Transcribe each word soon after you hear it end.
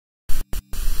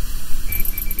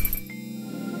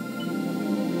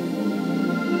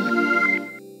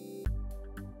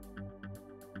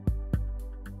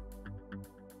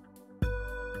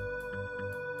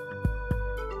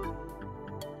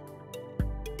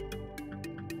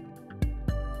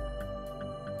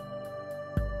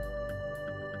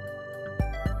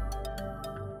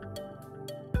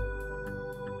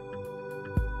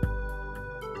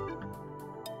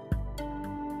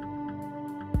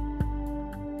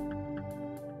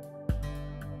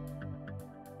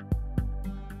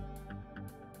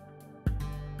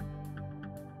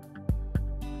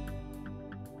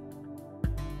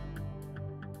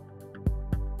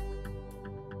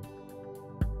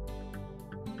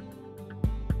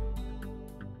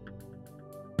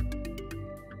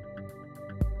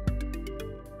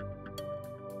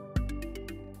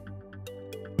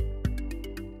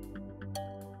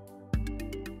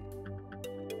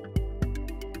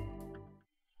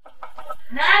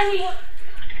Nani?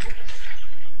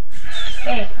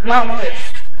 Mama wewe.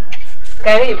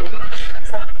 Karibu.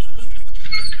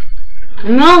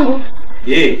 Mungu.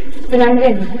 Kuna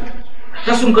mgeni.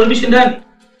 Sasa umkaribishe ndani.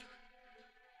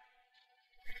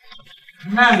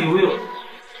 Nani huyo?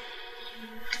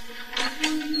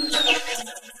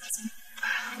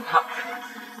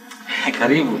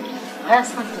 Karibu.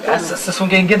 Asante. Sasa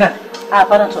ungeingia ndani?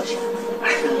 Hapana tosha.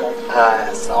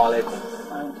 Asalamu alaykum.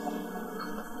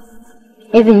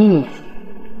 Hivi nyinyi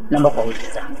naomba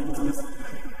kuuliza.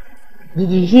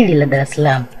 Jiji hili la Dar es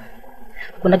Salaam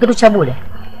kuna kitu cha bure?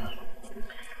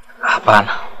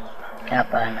 Hapana.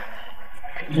 Hapana.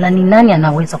 Na ni nani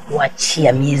anaweza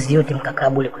kuachia miezi yote mkakaa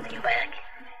bure kwenye nyumba yake?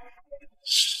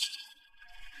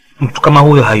 Mtu kama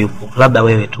huyo hayupo, labda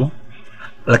wewe tu.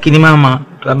 Lakini mama,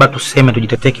 labda tuseme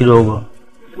tujitetee kidogo.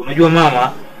 Unajua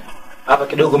mama, hapa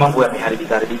kidogo mambo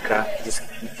yameharibika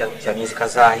cha miezi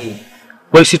kadhaa hii.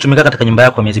 Wewe sisi tumekaa katika nyumba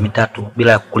yako miezi mitatu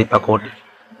bila kulipa kodi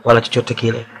wala chochote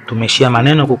kile. Tumeishia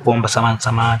maneno kukuomba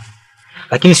samahani.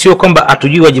 Lakini sio kwamba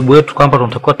hatujui wajibu wetu kwamba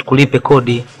tunatakiwa tukulipe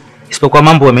kodi. Isipokuwa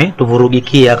mambo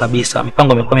yametuvurugikia kabisa,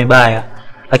 mipango imekuwa mibaya.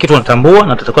 Lakini tunatambua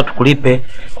na tutakuwa tukulipe.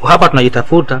 Kwa hapa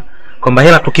tunajitafuta kwamba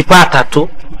hela tukipata tu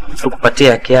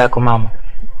tukupatie haki yako mama.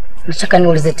 Nataka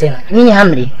niulize tena. Nyinyi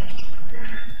hamli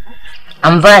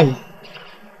amvai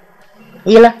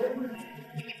ila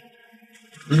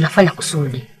mnafanya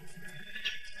kusudi.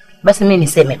 Basi mimi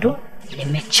niseme tu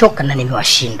nimechoka na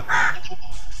nimewashindwa.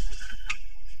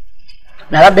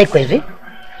 Na labda iko hivi.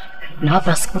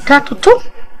 Nawapa siku 3 tu.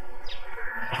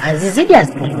 Azizidi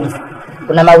azipungui.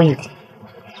 Kuna mawili.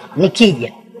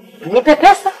 Nikija nipe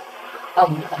pesa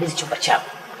au nikabidhi chumba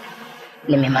chako.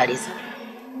 Nimemaliza.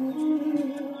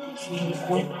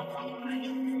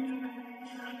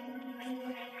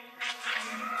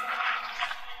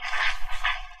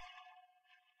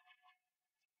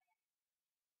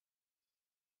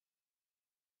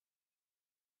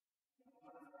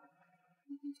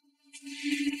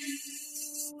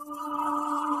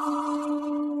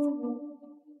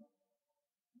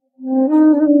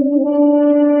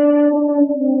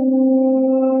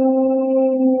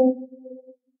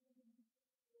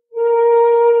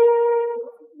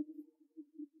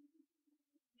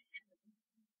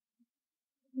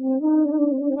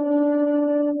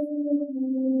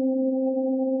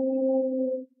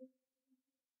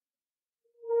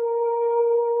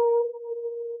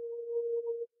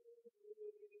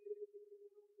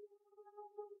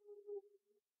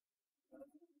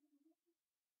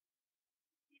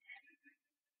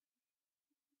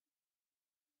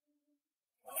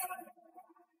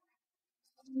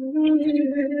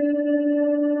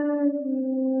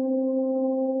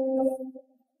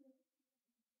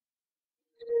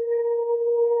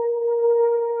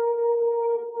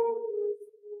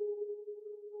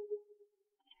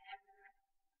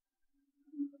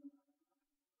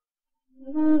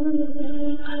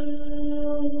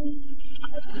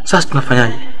 Sasa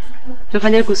tunafanyaje?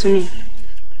 Tunafanyaje kuhusu nini?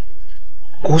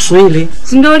 Kuhusu hili?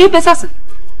 Si ndio ulipe sasa?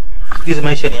 Hizi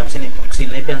maisha ni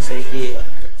 50-50 na pia nisaidia.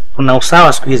 Kuna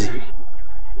usawa siku hizi.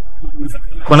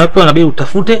 Kuna pia unabidi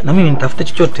utafute na mimi nitafute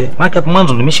chochote. Maana hapo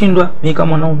mwanzo nimeshindwa mimi kama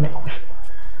mwanaume.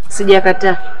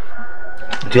 Sijakataa.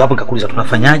 Ndio hapo nikakuuliza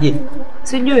tunafanyaje?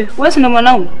 Sijui. Wewe si ndo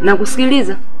mwanaume na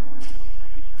kusikiliza.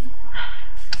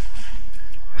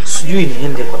 Sijui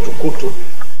niende kwa Tukutu.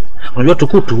 Unajua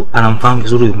Tukutu anamfahamu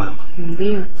vizuri huyu mama.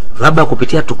 Ndio. Labda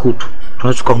kupitia Tukutu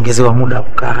tunaweza kuongezewa muda wa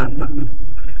kukaa hapa.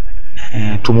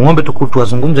 Tumuombe Tukutu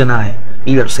azungumze naye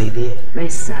ili atusaidie.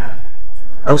 Basi.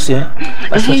 Au sio?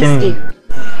 Basi mimi.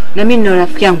 Na mimi ndio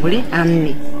rafiki yangu li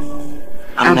Amni.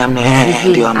 Amni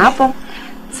ndio Amni. Hapo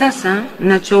sasa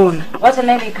ninachoona. Wacha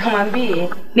naye nikamwambie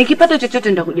nikipata chochote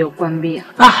nitakuja kukuambia.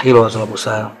 Hilo wazo la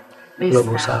busara. Hilo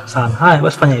busara sana. Haya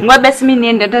basi fanya hivyo. Ngoja basi mimi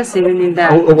niende hata sasa nenda.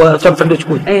 Au acha ndio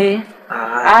chukue.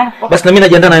 Basi na mimi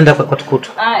najiandaa naenda kwa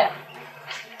Tukutu. Haya.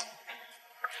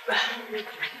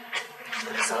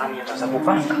 Salamu ya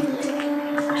tazapopanga.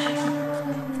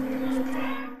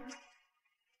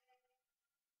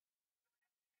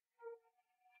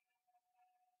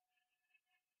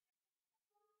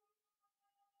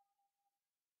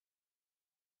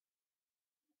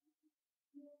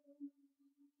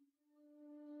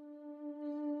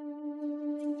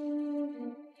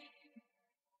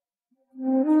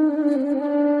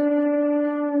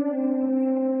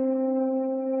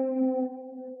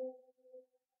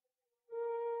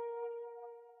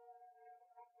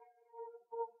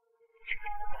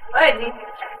 Oi,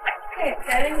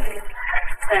 karibu.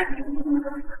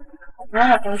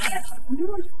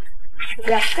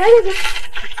 Karibu.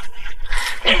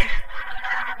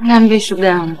 Niambie shuga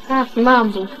yangu.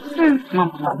 Mambo.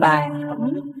 Mambo mabaya.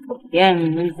 Yaani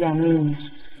niwezi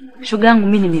amini. Shoga yangu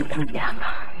mimi nimekuja hapa.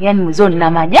 Yaani mwezoni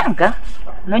na majanga.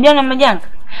 Unajua na majanga?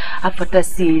 Hapa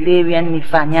sielewi yani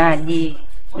nifanyaje.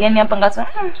 Yaani hapa ngasa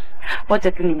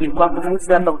wacha tu nije kwako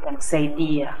mwezi labda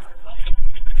utanisaidia.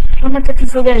 Una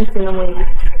tatizo gani tena mwenyewe?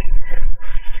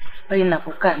 Pale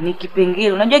ninapokaa ni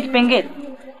kipengele. Unajua kipengele?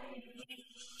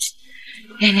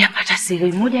 Yaani hapa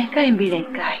sielewi moja ikae mbili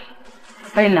ikae.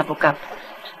 Pale ninapokaa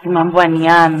mambo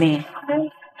niame.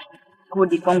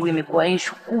 Kodi kwangu imekuwa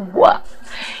issue kubwa.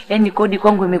 Yaani kodi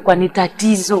kwangu imekuwa ni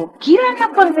tatizo. Kila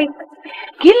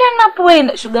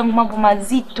ninapoenda shoga yangu mambo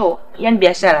mazito. Yaani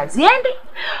biashara ziende.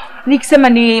 Nikisema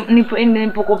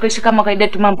nipokopesha kama kaida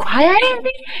tu mambo hayaendi.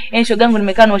 Yaani shoga yangu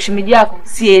nimekaa na ushemeji yako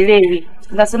sielewi.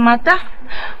 Ngasema hata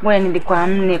ngoja niende kwa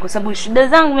mne kwa sababu shida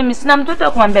zangu mimi sina mtoto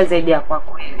wa kumwambia zaidi ya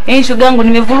kwako. Yaani shoga yangu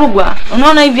nimevurugwa.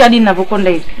 Unaona hivi hadi ninavyokonda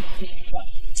hivi.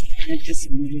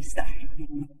 Najisimulisa.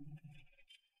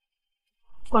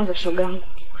 Kwanza shoga yangu.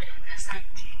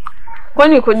 Asante.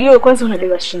 Kwani kodi hiyo kwanza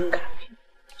unadaiwa shilingi ngapi?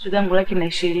 Shoga yangu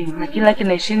 120. Lakini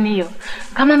 120 hiyo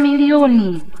kama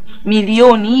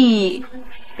milioni hii.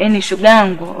 Yaani shoga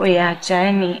yangu wewe acha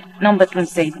yaani naomba tu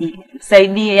nisaidie.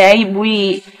 Nisaidie aibu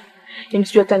hii.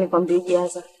 Nimsijui hata nikwambie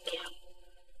jaza.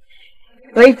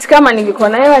 Right kama ningekuwa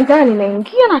na hela ndani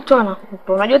naingia natoa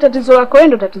nakupa. Unajua tatizo lako wewe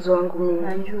ndio tatizo langu mimi.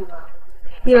 Najua.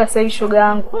 Ila sasa hivi shoga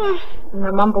yangu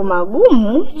na mambo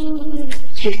magumu.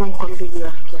 Sio nikwambie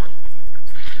rafiki yangu.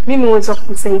 Mimi uwezo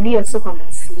kukusaidia sio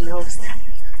kama sina usta.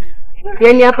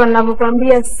 Yaani hapa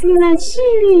ninapokuambia sina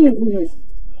shilingi.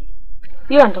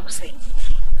 Hiyo nitakusaidia.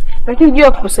 Lakini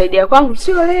jua kukusaidia kwangu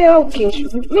sio leo au kesho.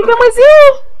 Nipe mwezi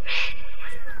huu.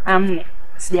 Amne,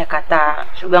 sijakataa.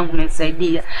 Shoga yangu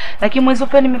umenisaidia. Lakini mwezi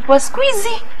pia nimepewa squeeze.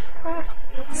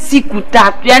 Siku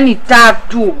 3, yani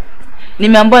 3.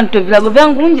 Nimeambiwa nitoe vilago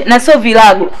vyangu nje na sio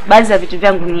vilago, baadhi ya vitu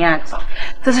vyangu niache.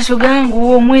 Sasa shoga yangu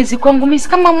huo mwezi kwangu mimi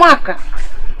kama mwaka.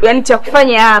 Yaani cha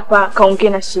kufanya hapa kaongee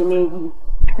na shemeji.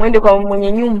 Mwende kwa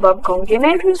mwenye nyumba kaongee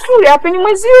naye vizuri hapa ni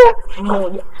mwezi huu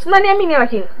mmoja. Unaniamini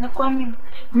lakini? Nakuamini.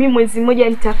 Mimi mwezi mmoja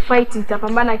nitafight,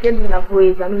 nitapambana kadri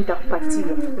ninavyoweza, mimi nitakupatia.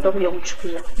 Utakuja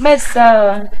kuchukua. Basi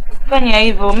sawa. Fanya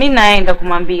hivyo, mimi naenda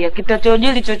kumwambia.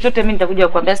 Kitachojili chochote mimi nitakuja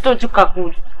kukwambia. Sitochuka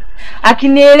kuja.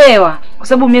 Akinielewa kwa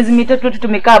sababu miezi mitatu yote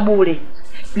tumekaa bure.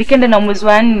 Nikaenda na mwezi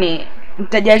wa 4,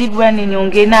 nitajaribu yani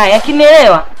niongee naye.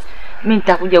 Akinielewa mimi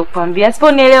nitakuja kukwambia.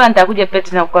 Asiponielewa nitakuja pia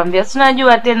tena kukwambia. Si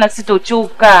unajua tena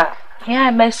sitochuka.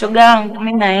 Basi shoga yangu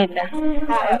mimi naenda.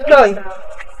 Toi.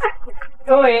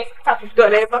 Toi,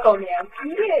 akutole mpaka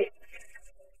uniambie.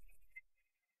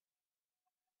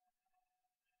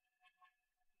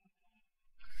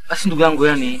 Basi ndugu yangu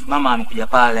yani mama amekuja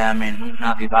pale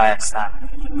amenuna vibaya sana.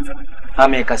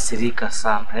 Amekasirika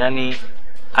sana. Yani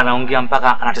anaongea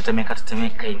mpaka anatetemeka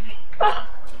hivi.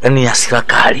 Yaani hasira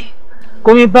kali.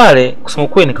 Kwa mimi pale kusema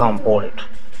kweli kama mpole tu.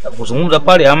 Kuzungumza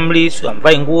pale amri, sio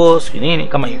amvae nguo, sio nini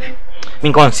kama hivi. Mimi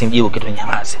nikawa nisimjibu kitu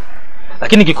nyamaze.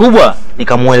 Lakini kikubwa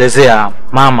nikamuelezea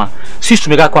mama, sisi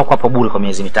tumekaa kwako hapa bure kwa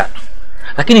miezi mitatu.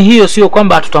 Lakini hiyo sio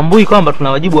kwamba hatutambui kwamba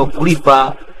tuna wajibu wa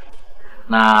kulipa.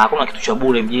 Na hakuna kitu cha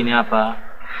bure mjini hapa.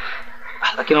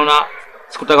 Lakini unaona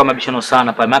sikutaka mabishano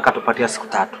sana pale, maana tupatia siku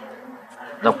 3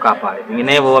 za kukaa pale.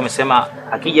 Vinginevyo wamesema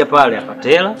akija pale apate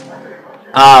hela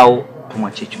au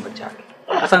tumwachie chumba chake.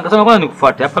 Sasa nikasema kwanza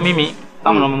nikufuate hapa mimi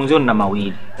kama na mzee na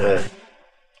mawili.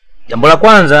 Jambo la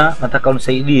kwanza nataka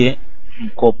unisaidie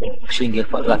mkopo shilingi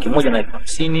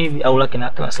 150,000 hivi au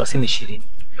 130,20.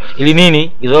 Ili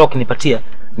nini? Hizo ukinipatia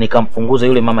nikampunguza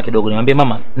yule mama kidogo, nimwambie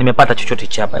mama nimepata chochote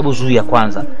chapa. Hebu zuia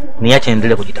kwanza. Niache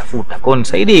endelee kujitafuta. Kwa hiyo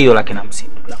nisaidie hiyo 150,000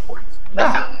 ndugu yangu.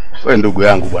 Wewe ndugu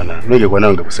yangu bwana, mimi ningekuwa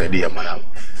nawe ningekusaidia mwanangu.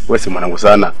 Wewe si mwanangu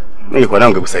sana. Mimi ningekuwa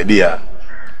nawe ningekusaidia.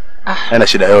 Haina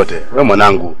shida yote. Wewe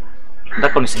mwanangu.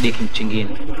 Nataka unisaidie kitu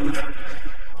kingine.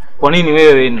 Kwa nini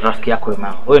wewe ni rafiki yako wewe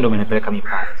mama? Wewe ndio umenipeleka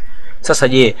mipaka. Sasa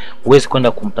je, uwezi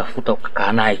kwenda kumtafuta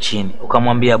ukakaa naye chini.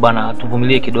 Ukamwambia bwana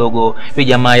tuvumilie kidogo. Yule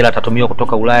jamaa ila atatumiwa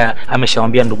kutoka Ulaya,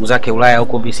 ameshawaambia ndugu zake Ulaya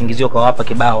huko visingizio kwa wapa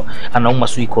kibao, anauma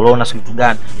sui corona sui vitu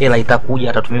gani. Hela itakuja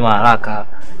atatumiwa haraka.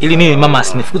 Ili nini mama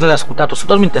asinifukuze hata siku 3.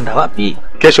 Sasa mimi nitaenda wapi?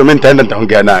 Kesho mimi nitaenda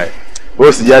nitaongea naye. Wewe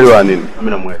usijali wa nini?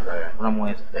 Mimi namweza.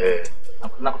 Unamweza?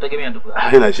 Nakutegemea ndugu.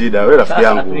 Haina shida, wewe rafiki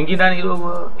yangu. Mwingine ndani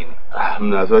kidogo.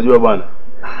 Mnajua bwana.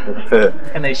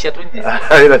 Anaishia tu nje.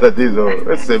 Haina tatizo.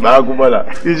 Wewe sema yangu bwana.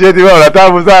 Kisheti wewe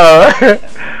unatabu sana.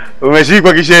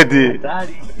 Umeshikwa kisheti.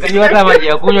 Unajua hata maji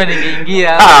ya kunywa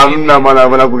ningeingia. Hamna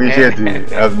mwana kukisheti.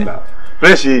 Hamna.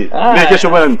 Fresh. Mimi kesho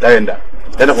bwana nitaenda.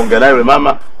 Nitaenda kuongea naye yule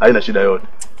mama, haina shida yote.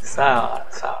 Sawa.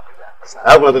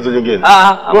 Hapo kuna tatizo jingine.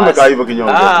 Mbona kaa hivyo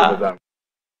kinyonge zangu?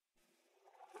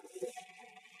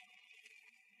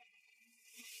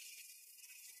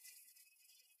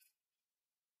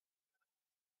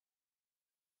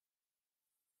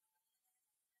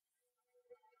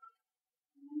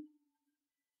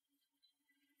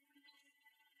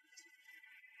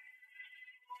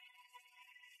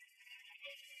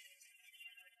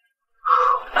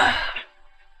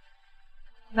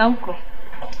 Na huko?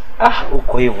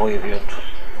 Uko hivyo hivyo tu.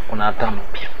 Kuna hata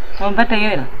mpya. Umepata hiyo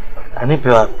hela? Anipe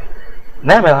wapi?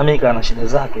 Naye amehamika na shida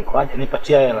zake, kwa aje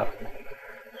nipatia hela.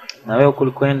 Na wewe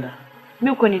ulikwenda?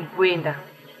 Mimi uko nilipoenda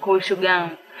kwa shoga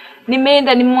yangu.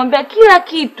 Nimeenda nimemwambia kila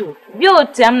kitu,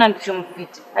 vyote hamna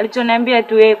nilichomficha. Alichoniambia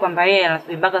tu yeye kwamba yeye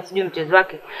anasubiri sijui mchezo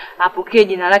wake apokee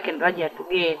jina lake ndo aje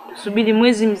atugee. Tusubiri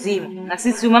mwezi mzima. Na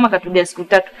sisi mama katugea siku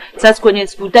 3. Sasa kwenye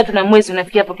siku 3 na mwezi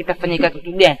unafikia hapo kitafanyika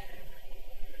kitu gani?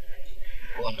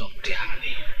 Ndo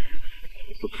mtihani.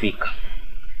 Kufika.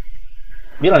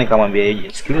 Bila nikamwambia yeye,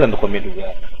 sikiliza ndo kwambia ndugu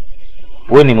yangu.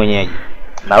 Wewe ni mwenyeji.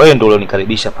 Na wewe ndo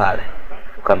ulionikaribisha pale.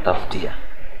 Ukanitafutia.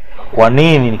 Kwa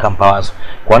nini nikampa wazo?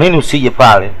 Kwa nini usije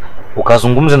pale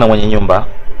ukazungumza na mwenye nyumba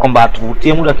kwamba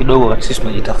atuvutie muda kidogo wakati sisi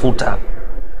tunajitafuta?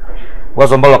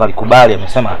 Wazo ambalo akalikubali,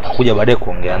 amesema atakuja baadaye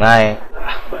kuongea naye.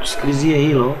 Tusikilizie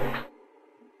hilo.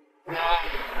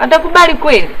 Atakubali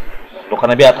kweli? Ndo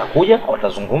kanambia atakuja,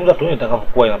 watazungumza tu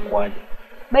nitakapokuwa inakuaje.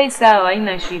 Bai sawa,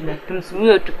 haina shida.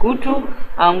 Tumsubirie tukutu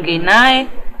aongee naye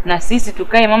na sisi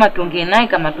tukae mama tuongee naye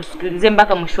kama tusikilize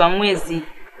mpaka mwisho wa mwezi.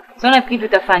 Sasa kitu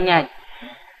tutafanyaje?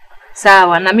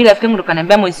 Sawa, na mimi rafiki yangu ndo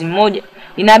kaniambia mwezi mmoja.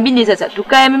 Inabidi sasa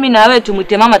tukae mimi na wewe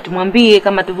tumuite mama tumwambie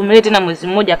kama tuvumilie tena mwezi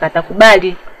mmoja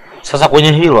akatakubali. Sasa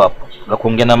kwenye hilo hapo la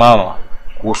kuongea na mama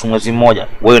kuhusu mwezi mmoja,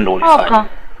 wewe ndo ulifanya.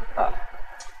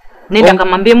 Nenda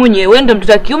kamwambie mwenyewe, wewe ndo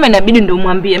mtoto wa kiume inabidi ndo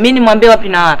umwambie. Mimi nimwambie wapi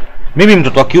na wapi? Mimi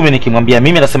mtoto wa kiume nikimwambia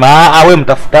mimi nasema wewe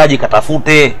mtafutaji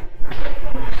katafute.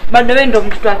 Bado wewe ndo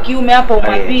mtoto wa kiume hapa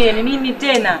umwambie ni mimi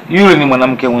tena. Yule ni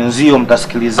mwanamke mwenzio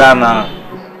mtasikilizana.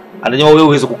 Anajua wewe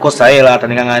uweze kukosa hela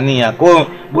ataningangania. Kwa hiyo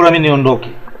bora mimi niondoke.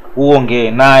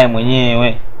 Uongee naye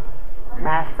mwenyewe.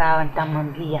 Basi sawa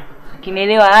nitamwambia.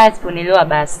 Kinielewa haya siponielewa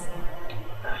basi.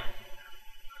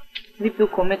 Vipi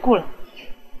uko umekula?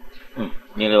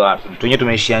 Nielewa wapi? Mtu wenyewe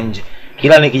tumeishia nje.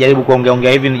 Kila nikijaribu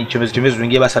kuongea hivi ni chomezi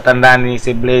tuingie basi hata ndani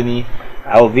sebleni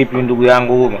au vipi ndugu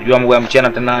yangu? Unajua mgo ya mchana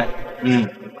tena.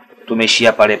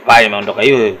 Tumeishia pale pale umeondoka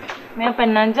hiyo. Mimi hapa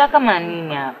nina njaa kama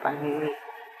nini hapa nini?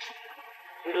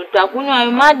 Ndio tutakunywa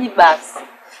hayo maji basi.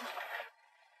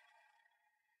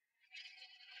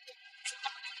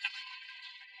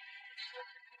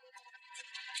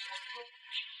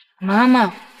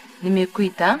 Mama,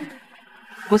 nimekuita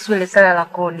kuhusu ile sala la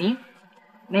kodi.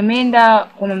 Nimeenda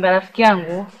kumwambia rafiki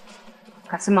yangu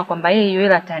akasema kwamba yeye hiyo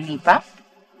hela atanipa.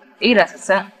 Ila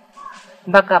sasa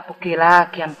mpaka apokee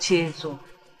yake ya mchezo.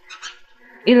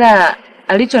 Ila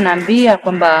alichoniambia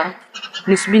kwamba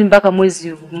nisubiri mpaka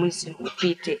mwezi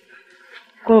upite.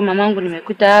 Kwa hiyo mamangu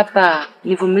nimekuta hapa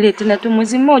nivumilie tena tu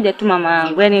mwezi mmoja tu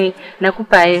mamangu. Yaani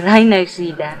nakupa hela haina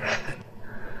shida.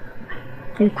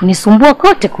 Kunisumbua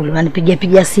kote kule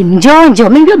wanipigia simu. Njoo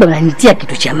mimi ndio unanitia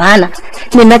kitu cha maana.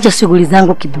 Nimeacha shughuli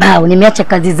zangu kibao, nimeacha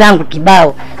kazi zangu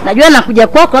kibao. Najua nakuja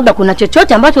kwako labda kuna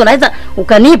chochote ambacho unaweza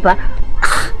ukanipa.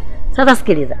 Sasa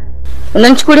sikiliza.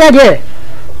 Unanichukuliaje wewe?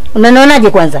 Unanionaje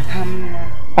kwanza?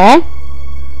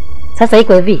 Sasa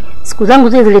iko hivi, siku zangu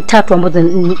zile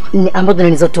 3 ambazo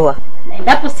nilizotoa. Na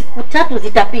endapo siku 3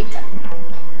 zitapita,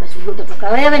 basi utatoka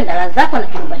wewe ndala zako na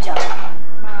kiumba chako.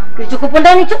 Kilichokupo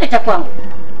ndani chote cha kwangu.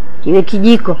 Kiwe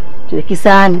kijiko, kiwe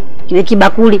kisahani, kiwe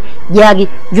kibakuli, jagi,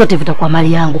 vyote vitakuwa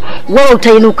mali yangu. Wewe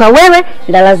utainuka wewe,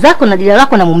 ndala zako na dila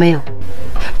lako na mumeo.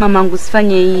 Mamangu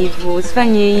usifanye hivyo,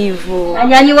 usifanye hivyo.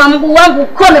 Anyanyua mguu wangu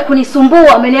ukome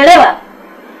kunisumbua, umenielewa?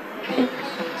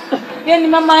 Yaani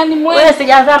mama ni mwewe. Wewe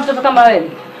sijazaa mtoto kama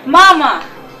wewe. Mama.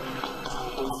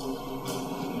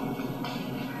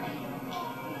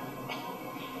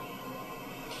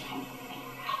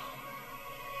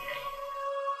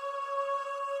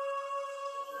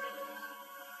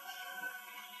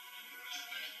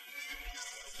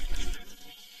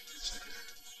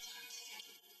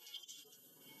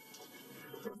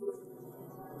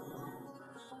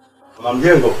 Mama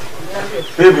Mjengo.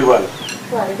 Vipi bwana?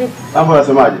 Poa, vipi? Mambo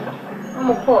unasemaje?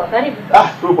 Poa, karibu.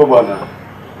 Tupo bwana.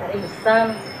 Karibu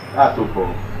sana. Tupo.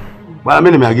 Bwana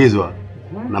mimi nimeagizwa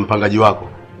na mpangaji wako.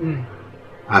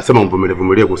 Anasema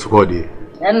mvumilie kuhusu kodi.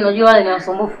 Yaani unajua wale ni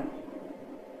wasumbufu.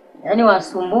 Yaani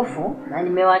wasumbufu na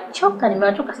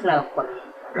nimewachoka sana kwa.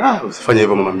 Usifanye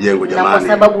hivyo Mama Mjengo jamani. Na kwa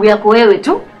sababu yako wewe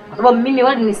tu. Kwa sababu mimi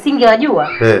wale nisingewajua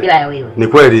bila ya wewe. Ni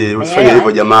kweli usifanye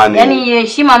hivyo jamani. Yaani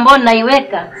heshima ambayo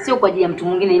naiweka sio kwa ajili ya mtu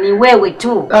mwingine, ni wewe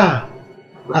tu.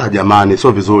 Jamani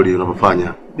sio vizuri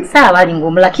unapofanya. Sawa hali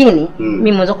ngumu lakini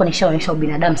mimi mwanzo nishaonyesha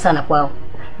ubinadamu sana kwao.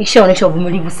 Nishaonyesha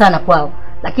uvumilivu sana kwao.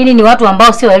 Lakini ni watu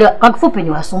ambao sio waelewa. Kwa kifupi ni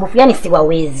wasumbufu, yani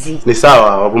siwawezi. Ni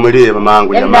sawa, wavumilie mama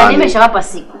yangu jamani. Mimi nimeshawapa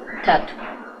siku 3.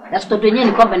 Na mtoto wenyewe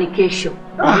ni kwamba ni kesho.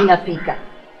 Mimi nafika.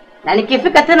 Na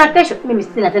nikifika tena kesho mimi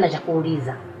sina tena cha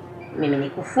kuuliza. Mimi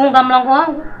nikufunga mlango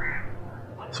wangu.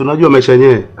 Si unajua maisha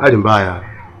yenyewe hali mbaya.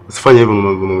 Usifanye hivyo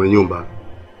mama nyumba.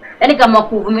 Yaani kama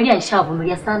kuvumilia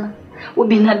nishavumilia sana.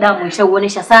 Ubinadamu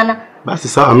nishauonesha sana. Basi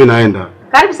sawa, mimi naenda.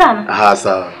 Karibu sana.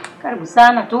 Sawa. Karibu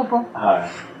sana, tupo. Haya.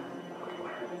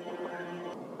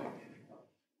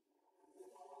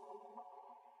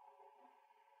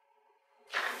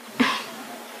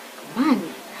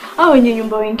 Hao wenye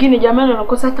nyumba wengine jamani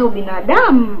wanakosa hata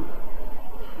ubinadamu.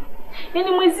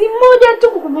 Yaani mwezi mmoja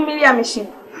tu kukuvumilia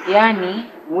ameshinda. Yaani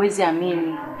uwezi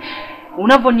amini.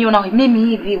 Unaponiona mimi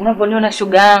hivi, unaponiona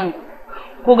shoga yangu.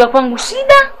 Kuoga kwangu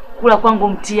shida, kula kwangu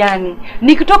mtihani.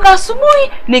 Nikitoka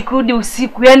asubuhi, nikirudi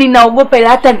usiku. Yaani naogopa ile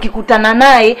hata nikikutana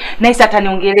naye na hisi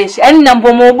ataniongelesha. Yaani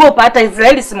ninapomuogopa hata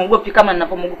Israeli simuogopi kama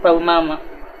ninapomuogopa mama.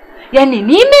 Yaani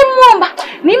nimemwomba,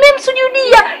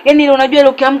 nimemsujudia. Yaani ile unajua ile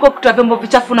ukiamka kutoa vyombo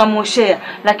vichafu na muoshea,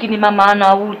 lakini mama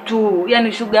ana utu.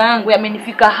 Yaani shuga yangu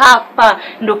yamenifika hapa,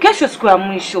 ndio kesho siku ya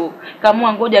mwisho.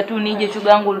 Kama ngoja tu nije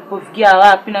shuga yangu ulipofikia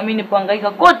wapi na mimi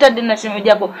nipohangaika kote hadi na shemeji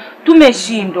yako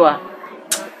tumeshindwa.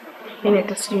 Yaani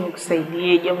hata sijui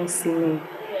nikusaidieje msimi.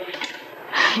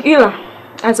 Ila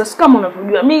sasa kama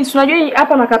unavyojua mimi si unajua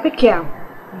hapa nakaa peke yangu.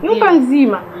 Nyumba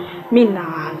nzima mimi na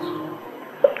wazo.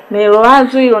 Na hilo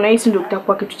wazo hilo nahisi ndio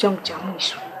kitakuwa kitu changu cha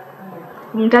mwisho.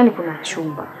 Ndani kuna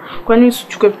chumba. Kwa nini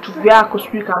usichukue vitu vyako,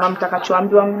 sijui kama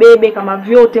mtakachoambiwa mbebe kama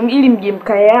vyote ili mje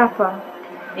mkae hapa?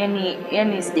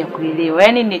 Yaani sijakuelewa.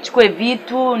 Yaani nichukue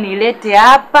vitu nilete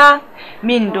hapa,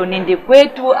 mimi ndo niende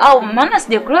kwetu au maana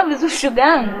sijakuelewa vizuri shoga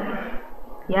yangu.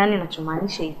 Yaani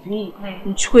nachomaanisha hivi,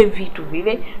 nichukue vitu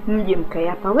vile mje mkae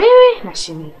hapa wewe na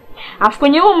shemeji. Alafu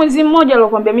kwenye huo mwezi mmoja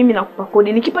alokuambia mimi nakupa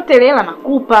kodi, nikipata ile hela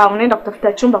nakupa, unaenda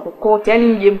kutafuta chumba kokote, yani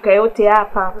mje mkae yote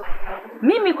hapa.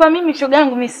 Mimi shoga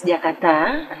yangu mimi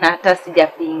sijakataa na hata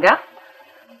sijapinga.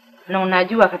 Na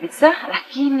unajua kabisa,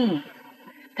 lakini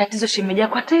tatizo shemeji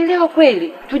yako ataelewa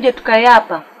kweli? Tuje tukae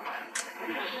hapa.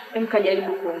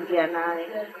 Mkajaribu kuongea naye.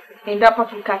 Endapo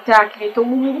tukataa kileto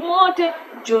Mungu wote,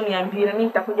 njoo niambie na mimi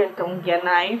nitakuja nitaongea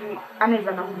naye hivi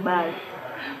anaweza nakubali.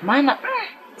 Maana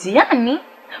tiani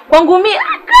kwangu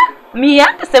mimi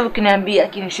hata sasa ukiniambia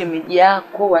lakini shemeji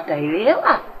yako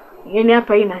ataelewa. Yaani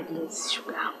hapa ina jinsi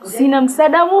shuga. Sina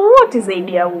msaada wowote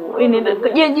zaidi ya huo.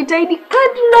 Yaani jitahidi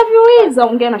kadri unavyoweza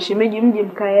ongea na shemeji mje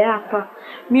mkae hapa.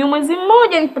 Mimi mwezi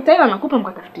mmoja nipata hela nakupa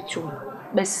mkatafute chumba.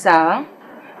 Basi sawa.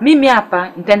 Mimi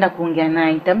hapa nitaenda kuongea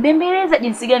naye. Nitambembeleza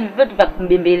jinsi gani vyote vya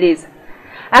kumbembeleza.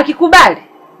 Akikubali,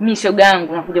 mimi shoga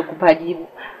yangu nakuja kukupa jibu.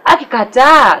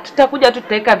 Akikataa, tutakuja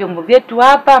tutaweka vyombo vyetu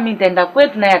hapa, mimi nitaenda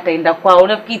kwetu naye ataenda kwao.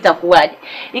 Unafikiri itakuwaje?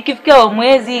 Ikifikia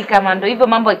mwezi kama ndio hivyo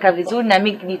mambo ika vizuri na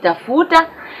mimi nitafuta,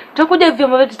 tutakuja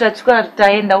vyombo vyetu tutachukua na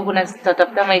tutaenda huko na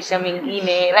tutatafuta maisha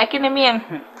mengine. Lakini mimi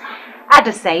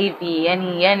hata sasa hivi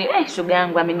yani shoga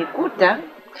yangu amenikuta.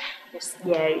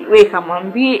 Usijali, wewe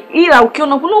kamwambie, ila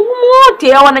ukiona kuna ugumu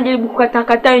wote au anajaribu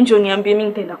kukataa njoo niambie, mimi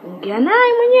nitaenda kuongea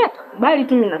naye mwenyewe. Bali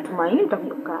tu mimi natumaini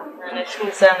mtakukaa.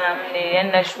 Nashukuru sana mne,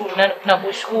 yani nashukuru na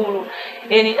kushukuru.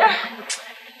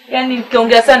 Yani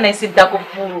nikiongea sana hisi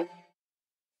nitakufuru.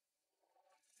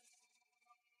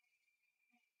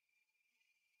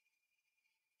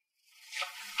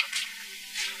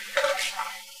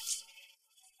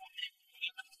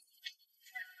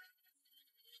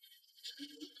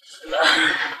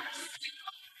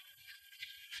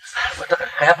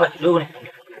 Hapa kidogo ni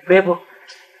pepo.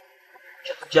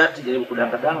 Chati jaribu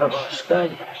kudanga kwa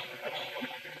shikaji.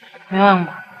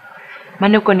 Wangu.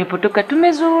 Maana uko nipotoka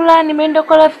tumezurula nimeenda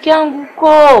kwa rafiki yangu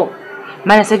huko.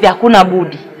 Maana sasa hivi hakuna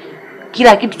budi.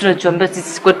 Kila kitu tunachoambia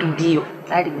sisi kwetu ndio.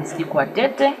 Hali msiki kwa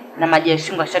tete na maji ya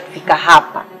shingo yashatufika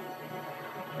hapa.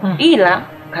 Ila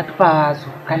katupa wazo.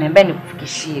 Kaniambia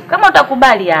nikufikishie. Kama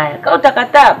utakubali haya, kama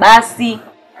utakataa basi.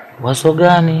 Wazo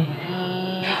gani?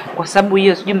 Kwa sababu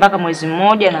hiyo sijui mpaka mwezi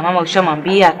mmoja na mama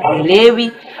ushamwambia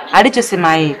akuelewi.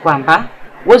 Alichosema yeye kwamba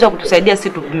uwezo wa kutusaidia sisi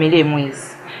tuvumilie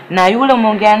mwezi. Na yule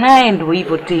umeongea naye ndio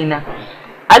hivyo tena.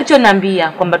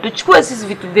 Alichoniambia kwamba tuchukue sisi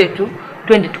vitu vyetu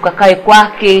twende tukakae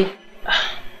kwake.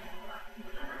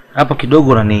 Hapo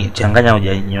kidogo unanichanganya,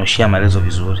 hujanyoshia maelezo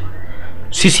vizuri.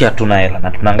 Sisi hatuna hela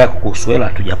na tunahangaika kuhusu hela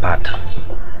hatujapata.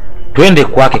 Twende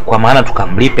kwake kwa maana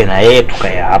tukamlipe na yeye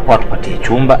tukae hapo atupatie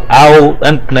chumba au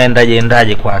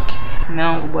tunaendaje kwake? Mume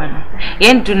wangu bwana.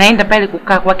 Yaani tunaenda pale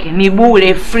kukaa kwake ni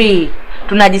bure free.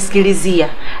 Tunajisikilizia.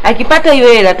 Akipata hiyo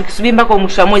hela tukisubiri mpaka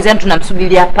mwisho wa mwezi yani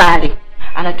tunamsubiria pale.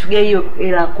 Anatugea hiyo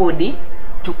hela kodi,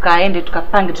 tukaende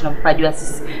tukapange tunapajua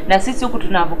sisi. Na sisi huku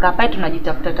tunavuka pale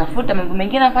tunajitafuta mambo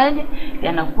mengine afanyaje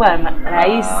yanakuwa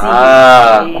rahisi.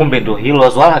 Kumbe ndio hilo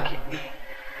wazo lake.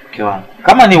 Mke wangu.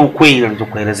 Kama ni ukweli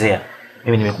nilichokuelezea,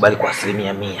 mimi nimekubali kwa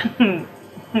 100%.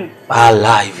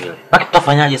 Live. Baki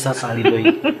tutafanyaje sasa hali ndio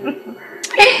hii?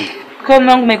 Kwa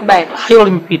mume wangu umekubali? Hilo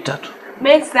limepita tu.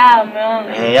 Basi sawa mume wangu.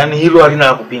 Yani hilo halina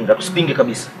la kupinga. Tusipinge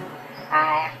kabisa.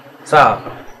 Haya. Sawa.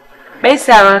 Basi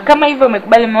sawa, kama hivyo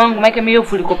umekubali mume wangu, maana mimi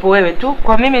hofu likopo wewe tu.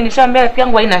 Kwa mimi nishaambia rafiki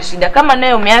yangu haina shida. Kama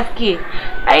naye umeafiki,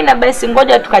 haina basi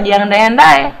ngoja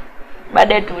tukajiandae.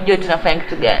 Baadaye tujue tunafanya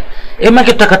kitu gani.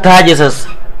 Maki tutakataaje sasa?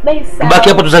 Basi sawa. Baki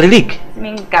hapo tuzalilike.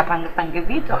 Mimi nikapange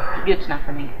vitu, tujue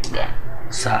tunafanya kitu gani.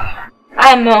 Sawa.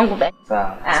 Haya mume wangu basi.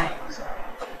 Sawa. Haya.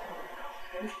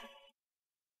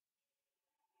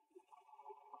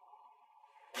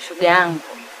 Shoga yangu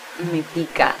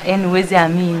nimepika. Yaani uweze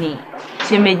amini.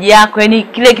 Shemeji yako, yaani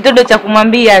kile kitoto cha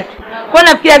kumwambia tu. Kwa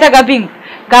nafikiri hata kapinga.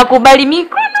 Kakubali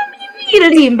mikono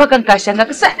miwili mpaka nikashangaa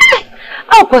kasa.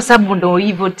 Au kwa sababu ndo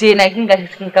hivyo tena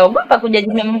nikaogopa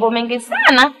kujadili mambo mengi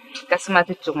sana. Kasema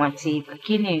tu tumwachie hivyo.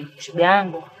 Lakini shoga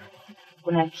yangu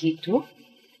kuna kitu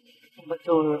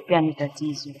ambacho pia ni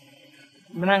tatizo.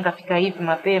 Mbona nikafika hivi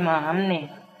mapema amne.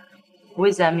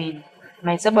 Uweze amini.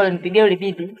 Mahesabu alinipigia yule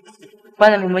bibi.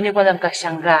 Kwanza mimi mwenyewe kwanza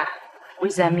nikashangaa.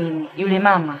 Uweze amini yule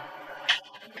mama.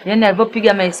 Yaani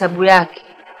alipopiga mahesabu yake.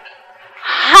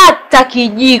 Hata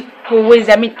kijiko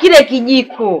uweze amini kile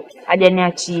kijiko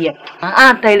hajaniachia.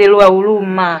 Hata ile roho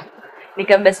huruma.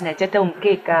 Nikamwambia sina hata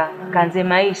umkeka, kaanze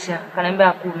maisha, kaniambia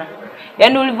hakuna.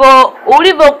 Yaani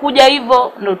ulivyokuja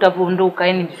hivyo ndio utavunduka.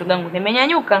 Yaani shoga yangu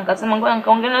nimenyanyuka, nikasema ngoja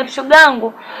nikaongea na shoga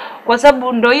yangu kwa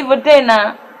sababu ndio hivyo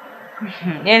tena.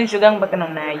 Yaani shoga yangu mpaka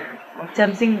naona aibu. Cha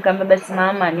msingi nikamwambia basi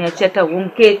mama niachie hata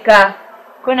umkeka.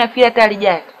 Kwa nafikiri hata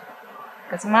alijali.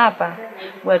 Akasema hapa,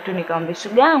 wewe tu nikamwambia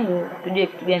shoga yangu tujue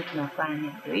kitu gani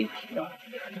tunafanya. Ndio hivyo.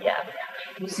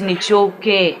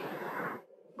 Usinichoke.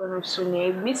 Bwana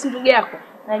usiniaibu. Mimi si ndugu yako.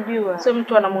 Najua. Sio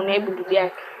mtu anamuaibu ndugu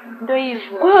yake. Ndio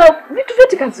hivyo. Kwa hiyo vitu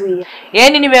vyote kazuia.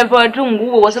 Yaani nimepewa tu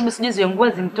nguo kwa sababu sijui zile nguo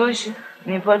zimtoshi.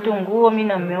 Nimepewa tu nguo mimi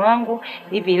na mume wangu.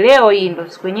 Hivi leo hii ndo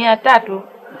siku yenyewe ya 3.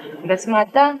 Nikasema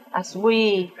hata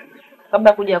asubuhi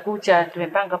kabla kuja kucha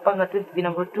tumepanga tu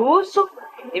vinavyotuhusu.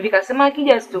 Hivi kasema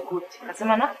akija asitokuti.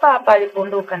 Kasema na hapa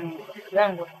alipoondoka ni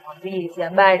yangu namwambia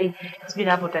habari. Sijui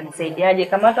hapo utanisaidiaje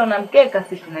kama hata unamkeka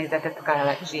sisi tunaweza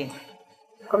tukalala chini.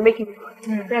 Kwambie kitu.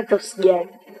 Hata usijali.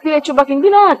 Kile chumba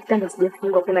kingine kitanda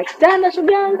sijafungwa. Kuna kitanda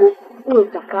shoga yangu. Wewe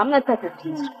utakaa hamna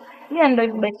tatizo. Yeye ndio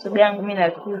hivyo basi shoga yangu mimi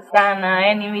nashukuru sana.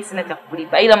 Yaani mimi sina cha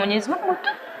kulipa ila Mwenyezi Mungu tu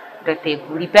ndio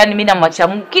kulipa. Yaani mimi namwacha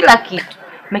Mungu kila kitu.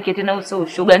 Meke tena uso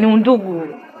shoga ni undugu.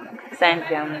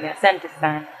 Asante Amina. Asante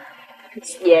sana.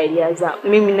 Sijali aza.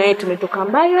 Mimi na yeye tumetoka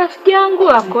mbali rafiki yangu,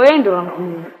 akoendo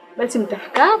wangu. Basi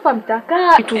mtafika hapa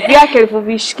mtakaa. Vitu vyake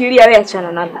alivyovishikilia wewe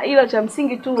achana naye. Ila cha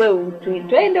msingi tu wewe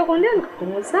twende kwa ndani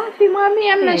kutumia safi mami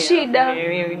hamna shida.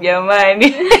 Mimi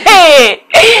jamani.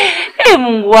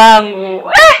 Mungu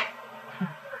wangu.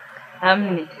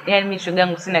 Amni, yaani mimi shoga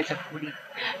yangu sina cha kulipa.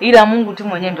 Ila Mungu tu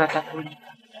mwenyewe ndo atakulipa.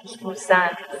 Shukuru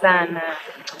sana sana.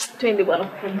 Twende bwana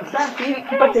kutumia safi ili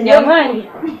tupate jamani.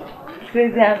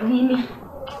 Siwezi amini.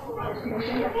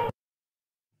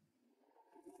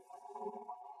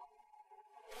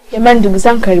 Jamani ndugu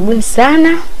zangu karibuni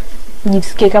sana.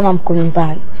 Mjisikie kama mko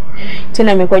nyumbani.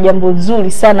 Tena imekuwa jambo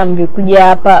zuri sana mmekuja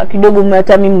hapa kidogo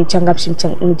hata mimi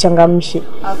nichangamshe.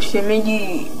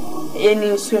 Shemeji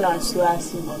yani usiwe na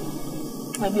wasiwasi.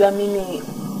 Najua mimi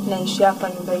naishi hapa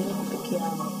nyumbani peke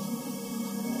yangu.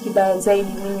 Kibaya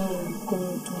zaidi mimi kwenye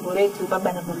tumbo letu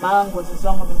baba na mama wangu wazazi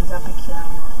wangu wamezaa peke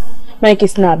yangu. Maana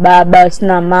sina baba,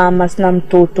 sina mama, sina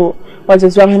mtoto.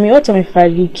 Wazazi wangu wote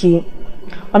wamefariki.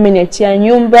 Wameniachia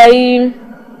nyumba hii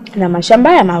na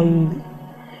mashamba ya mawili.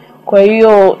 Kwa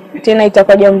hiyo tena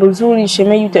itakuwa jambo zuri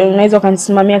shemeji unaweza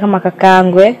kanisimamia kama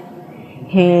kakaangu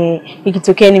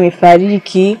ikitokea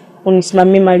nimefariki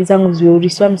unisimamie mali zangu ziwe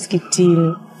urisi wa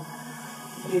msikitini.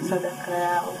 Ni sadaka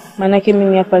yao. Maana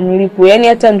mimi hapa nilipo yani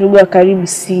hata ndugu wa karibu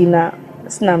sina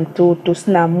mtoto,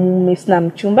 sina mume, sina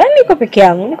mchumba. Niko peke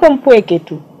yangu, niko mpweke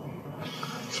tu.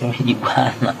 Shemeji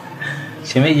bwana.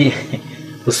 Shemeji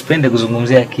usipende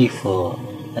kuzungumzia kifo.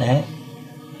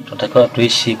 Tunatakiwa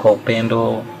tuishi kwa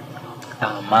upendo,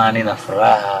 amani na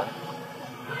furaha.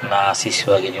 Na sisi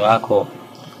wageni wako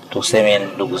tuseme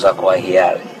ndugu zako wa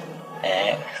hiari.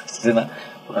 Sasa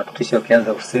unatutisha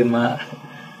ukianza kusema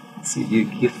sijui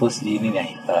kifo sijui nini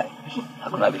haifai.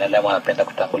 Hakuna binadamu anapenda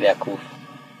kutangulia kufa.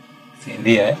 Si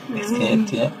ndio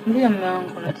Ndio mume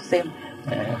wangu natusema.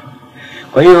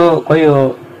 Kwa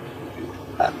hiyo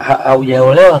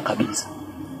haujaolewa kabisa.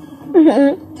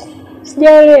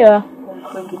 Sijaolewa.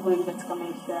 Katika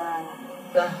maisha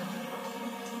haya.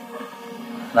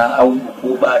 Na au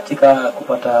kubahatika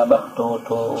kupata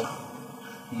mtoto.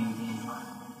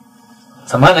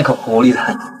 Samahani kwa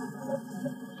kuuliza.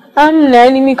 Amna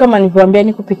yani mimi kama nilivyoambia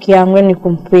niko peke yangu yani niko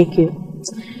mpweke.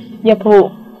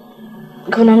 Japo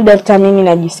Kuna muda hata mimi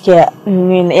najisikia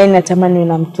yaani natamani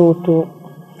na mtoto.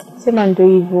 Sema ndio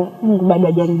hivyo. Mungu bado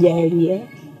hajanijalia.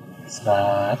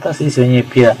 Sawa, hata sisi wenyewe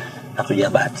pia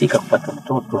hatujabahatika kupata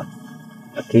mtoto.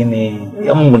 Lakini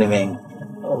ya Mungu ni mengi.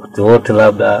 Wakati wote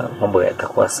labda mambo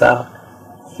yatakuwa sawa.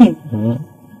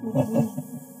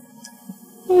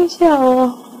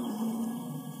 Inshallah.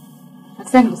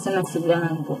 Asante sana shoga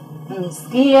yangu.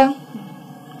 Unisikia?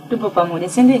 Tupo pamoja,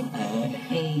 si ndio?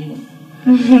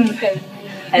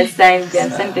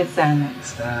 Asante sana.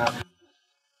 Sawa.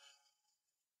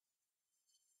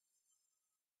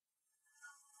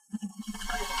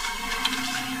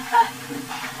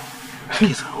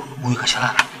 Kisa, huyu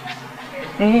kashalala.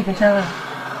 Kashalala.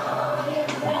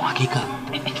 Una uhakika?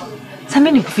 Sasa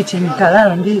mimi nikufiche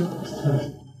nikalala ndio.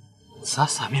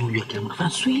 Sasa mimi unajua kila mtu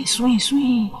anafanya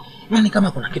swi. Yaani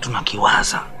kama kuna kitu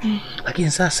nakiwaza.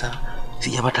 Lakini sasa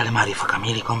sijapata ile maarifa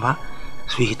kamili kwamba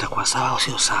swi itakuwa sawa au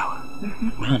sio sawa.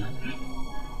 Umeona?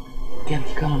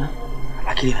 Kiasi kama na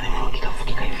akili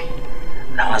inanifunika hivi.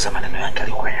 Nawaza maneno yake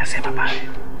alikuwa yanasema pale.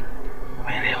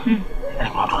 Umeelewa? Yaani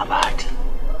kuna watu wana bahati.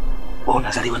 Wao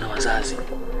wanazaliwa na wazazi.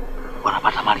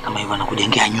 Wanapata mali kama hivyo,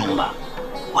 wanakujengea nyumba.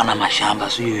 Wana mashamba,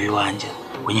 sio viwanja,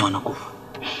 wenyewe wanakufa.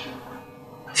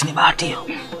 Sini bahati hiyo.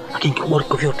 Lakini kikubwa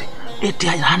kwa vyote, eti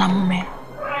hana mume.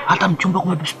 Hata mchumba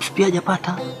kumepia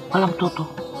hajapata wala mtoto.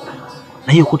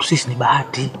 Na hiyo kwetu sisi ni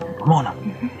bahati. Umeona?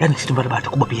 Yaani sisi tumepata bahati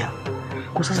kubwa pia.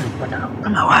 Kwa sasa nipata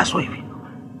kama wazo hivi.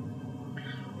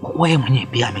 Wewe mwenyewe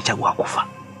pia amechagua kufa.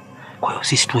 Kwa hiyo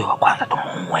sisi tuwe wa kwanza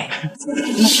tumuue.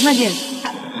 Unasemaje?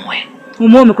 Tumuue.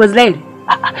 Umume kwa Israeli?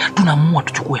 Tunamuua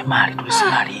tuchukue mali,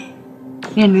 tulisimali.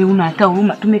 Yaani una hata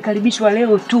huruma. Tumekaribishwa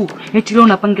leo tu. Eti leo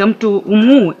unapanga mtu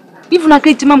umuue. Hivi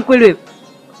unakiri timamu kweli wewe?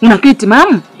 Unakiri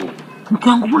timamu? Mke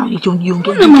wangu mbona unajiongea?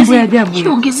 Kuna mambo ya ajabu.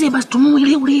 Jiongezee basi tumuue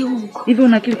leo. Hivi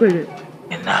unakiri kweli wewe?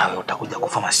 Nawe utakuja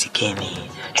kufa masikini.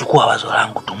 Chukua wazo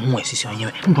langu tumuue sisi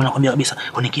wenyewe. Mtu anakuambia kabisa,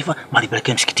 "Unikifa mali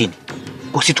pelekee msikitini."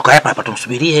 Kwa sisi tukae hapa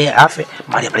tumsubirie afe,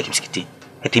 mali apeleke msikitini.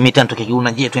 Eti mita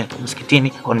tukiguna je twende msikitini,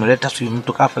 kwa nimeleta si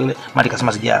mtu kafa yule, mali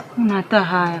kasema sija. Una hata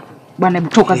haya. Bwana hebu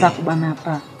toka zako bwana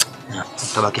hapa.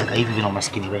 Tutabaki hapa hivi vina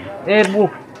umaskini wewe. Hebu.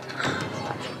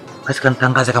 Basi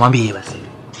kanitangaze kama mbie basi.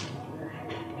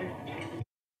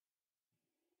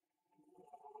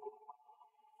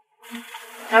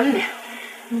 Amne.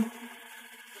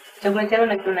 Chakula chako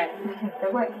na kuna.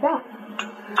 Chakula sawa.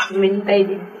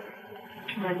 Nimejitahidi.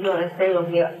 Najua unastahili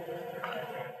ongea.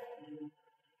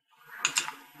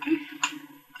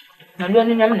 Najua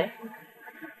nini amne?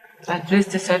 At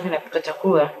least sasa hivi napika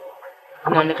chakula.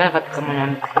 Naonekana katika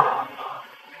mwanamke.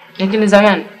 Lakini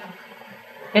zamani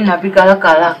napika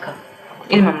haraka.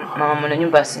 Ili mama mwenye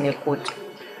nyumba asinikute.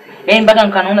 Mpaka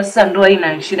nikaona sasa ndoa hii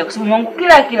inanishinda kwa sababu wangu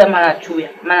kila mara chuya,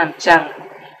 mara mchanga.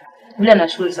 Bila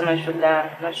nashukuru sana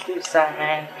shoga, nashukuru sana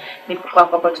yani. Nipo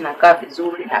hapa tunakaa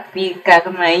vizuri, napika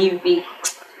kama hivi.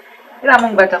 Ila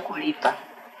Mungu atakulipa.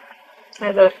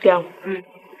 Hata rafiki yangu.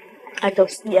 Hata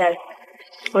usijali.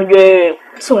 Unajua wewe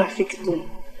sio rafiki tu.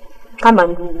 Kama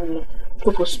ndugu.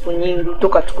 Tuko siku nyingi,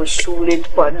 toka tuko shule,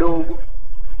 tuko wadogo.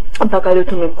 Mpaka leo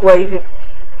tumekuwa hivi.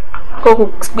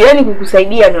 Yaani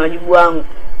kukusaidia ni wajibu wangu.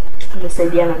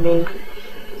 Tumesaidiana mengi.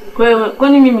 Kwa hiyo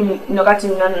kwani mimi wakati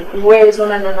nina uwezo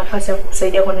na nafasi ya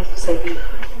kukusaidia kwa nini kusaidia?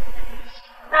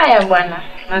 Haya bwana,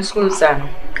 nashukuru sana.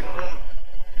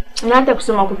 Na hata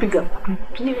kusema kupika.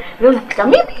 Leo napika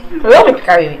mimi, leo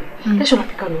napika wewe. Kesho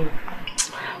napika mimi.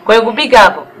 Kwa hiyo kupika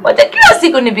hapo, wote kila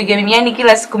siku nipike mimi, yani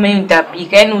kila siku mimi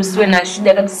nitapika, yani usiwe na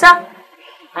shida kabisa.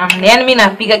 Yani mimi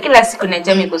napika kila siku na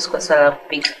jamii kwa swala la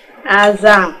kupika.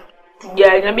 Azam.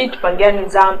 Tujali, inabidi tupangiane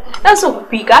zamu. Sio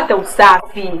kupika hata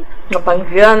usafi.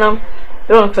 Tunapangiana.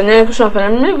 Leo nafanya kesho nafanya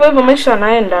mimi hivyo maisha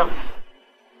yanaenda.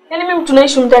 Yaani mimi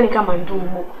tunaishi mtaani kama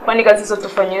ndugu. Kwani kazi zote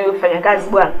tufanye wewe ufanya kazi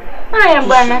bwana. Haya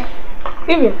bwana.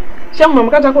 Hivi, shamu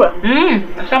mkata kula?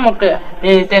 Shamokea.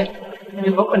 Tena.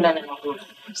 Nilivyokuwa ndani ya mafuta.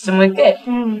 Simwekee.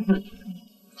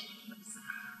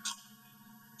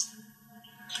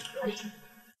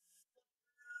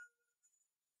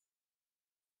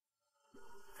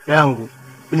 yangu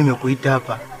mimi nimekuita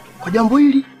hapa kwa jambo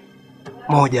hili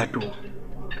moja tu,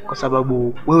 kwa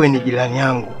sababu wewe ni jirani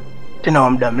yangu tena wa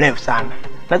muda mrefu sana.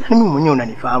 Nadhani mimi mwenyewe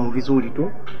unanifahamu vizuri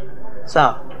tu,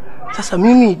 sawa? Sasa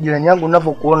mimi jirani yangu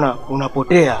ninavyokuona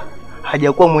unapotea,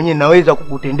 hajakuwa mwenyewe naweza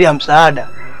kukutendea msaada,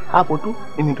 hapo tu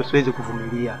mimi ndo siwezi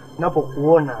kuvumilia.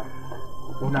 Ninapokuona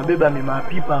unabeba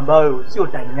mapipa ambayo sio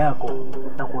tani yako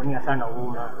na kuonea sana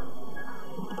huruma,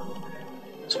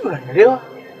 sio? Unanielewa?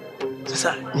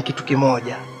 Sasa ni kitu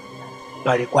kimoja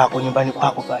pale kwako, nyumbani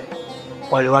kwako pale,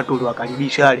 wale watu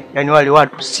uliwakaribisha wale, yani wale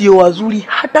watu sio wazuri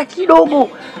hata kidogo,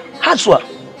 haswa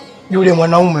yule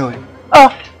mwanaume yule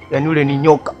Yaani yule ni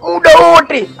nyoka. Muda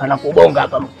wote anakugonga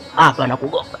hapa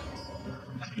anakugonga.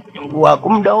 Mguu wako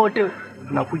muda wote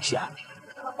unakuisha.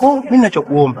 Kwa mimi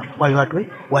ninachokuomba wale watu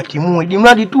watimue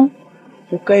jimradi tu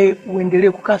ukae uendelee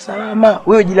kukaa salama.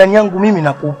 Wewe jirani yangu mimi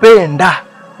nakupenda.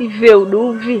 Hivi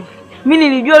uduvi. Mimi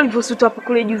nilijua ulivyosuta hapo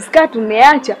kule juzi kati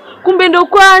umeacha. Kumbe ndo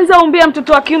kwanza umbea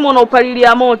mtoto wa kiume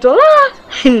unaupalilia moto.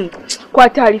 Kwa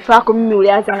taarifa yako mimi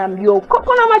ulianza namjua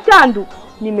ukoko na matandu.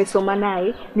 Nimesoma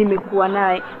naye, nimekuwa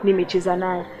naye, nimecheza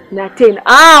naye. Na tena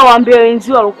waambie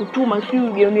wenzio walokutuma sio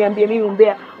uniambie mimi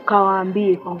umbea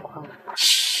kawaambie kwangu.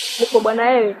 Huko bwana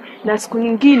wewe na siku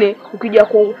nyingine ukija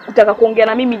kutaka kuongea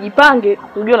na mimi jipange,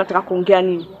 unajua nataka kuongea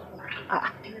nini.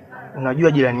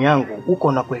 Unajua jirani yangu huko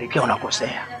unakuelekea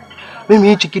unakosea. Mimi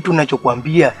hichi kitu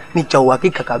ninachokuambia ni cha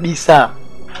uhakika kabisa.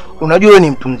 Unajua wewe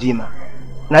ni mtu mzima.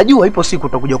 Najua ipo siku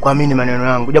utakuja kuamini maneno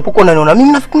yangu. Japokuwa unaniona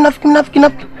mimi mnafiki.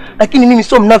 Lakini mimi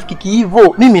sio mnafiki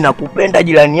hivyo. Mimi nakupenda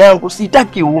jirani yangu,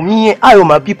 sitaki uumie. Hayo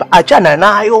mapipa achana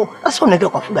nayo. Sasa unaenda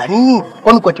kwa fuga nini?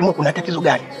 Kwani kwa timu kuna tatizo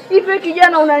gani? Hivi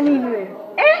kijana una nini wewe?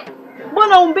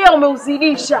 Mbona umbea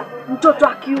umeuzidisha? Mtoto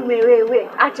wa kiume wewe,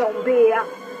 acha umbea.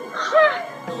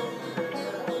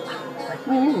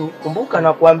 Mimi kumbuka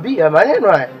nakwambia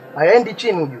maneno haya hayaendi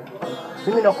chini ujue.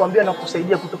 Mimi nakwambia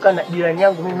nakusaidia kutokana na jirani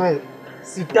yangu mimi wewe.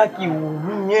 Sitaki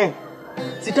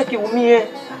uumie.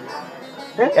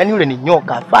 Yaani yule ni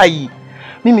nyoka fai.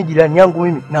 Mimi jirani yangu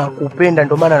mimi nakupenda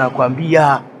ndio maana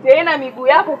nakwambia. Tena miguu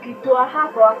yako kitoa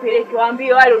hapa wapeleke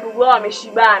waambie wale ndugu wao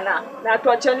wameshibana. Na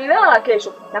tuachane leo na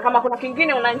kesho. Na kama kuna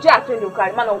kingine una njaa twende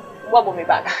ukali maana ubwabo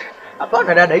umebaki.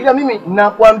 Hapana dada, ila mimi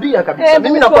nakwambia kabisa.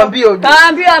 Mimi nakwambia uje.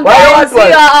 Kaambia mbaya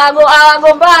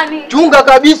agombani. Chunga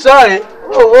kabisa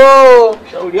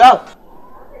shauri yako.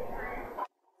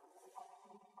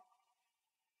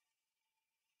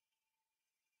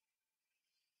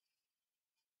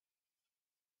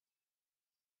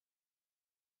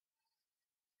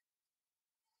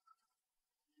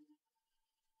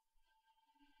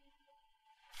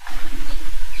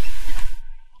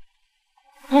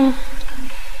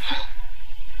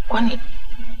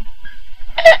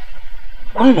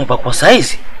 Kwani unapakwa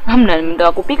saizi? Hamna muda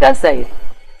wa kupika sasa hivi.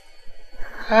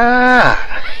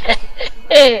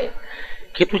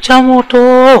 Kitu cha moto.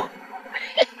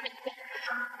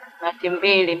 Mati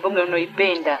mbili mboga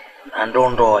unaoipenda. Na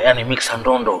ndondo, yani mixa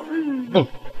ndondo.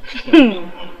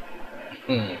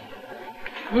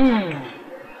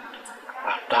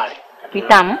 Hatari.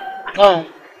 Vitamu?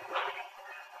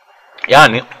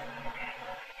 Yaani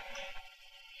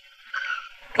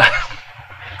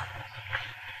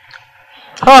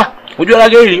unajua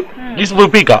lage hili jinsi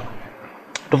ulipika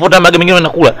tofauti na mage mengine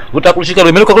unakula utakushika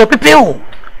limeruka kula pepeo.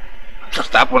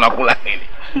 Sasa hapo unakula nini?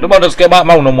 Ndio maana unasikia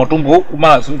mama una motumbo huku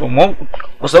mara si ndio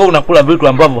kwa sababu unakula vitu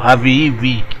ambavyo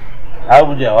haviivi. Au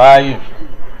hujawahi.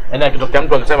 Yaani akitokea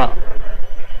mtu akisema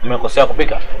umekosea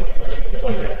kupika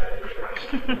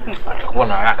atakuwa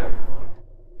na haraka.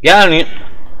 Yaani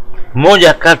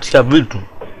moja kati ya vitu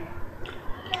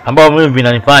ambao mimi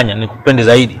vinanifanya nikupende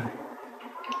zaidi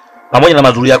pamoja na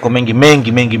mazuri yako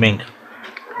mengi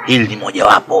hili ni moja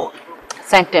wapo.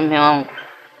 Asante mume wangu.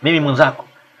 Mimi mwenzako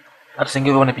hata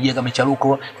singevyo wanapigia kama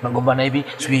micharuko tunagombana hivi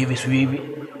sio hivi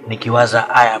nikiwaza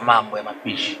haya mambo ya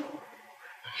mapishi.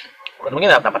 Kwa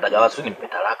mwingine anapata gawasu ni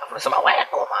talaka unasema wewe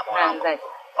koma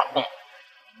mama.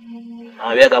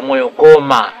 Naweka moyo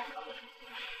koma.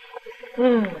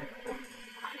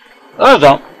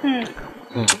 Sasa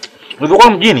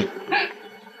nilipokuwa mjini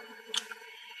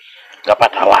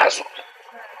kapata wazo.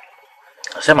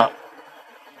 Nasema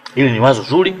hili ni wazo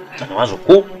zuri, ni wazo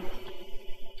kuu.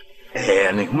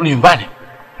 Nikirudi nyumbani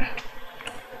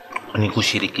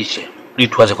nikushirikishe ili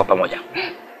tuanze kwa pamoja.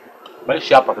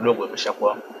 Maisha hapa kidogo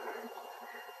yameshakuwa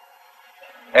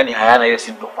yaani hayana ile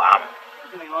sintofahamu.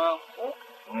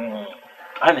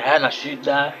 Yaani hayana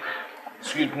shida.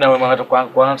 Sisi tunawe mwanzo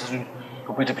kwanza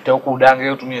tupite huko udange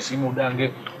au tumie simu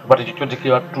udange tupate chochote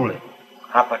kile watu tule.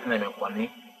 Hapa tena imekuwa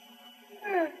ni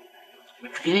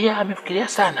amefikiria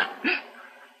sana.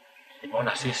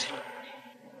 Nimeona sisi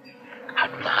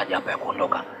hatuna haja hapa ya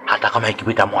kuondoka hata kama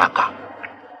ikipita mwaka.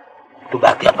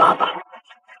 Tubaki hapa.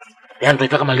 Yaani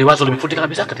tuipaka kama liwazo limefutika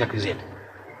kabisa katika akili zetu.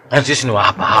 Yaani sisi ni wa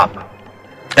hapa.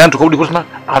 Yaani tukarudi kusema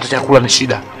hata chakula ni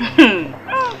shida.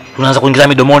 Tunaanza kuingiza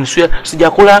midomoni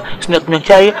sijakula, sinakunywa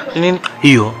chai, nini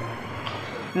hiyo.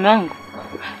 Mungu.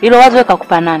 Hilo wazo weka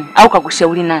kupa nani au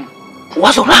kakushauri nani?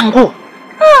 Wazo langu.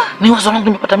 Ni wazo langu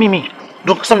nimepata mimi.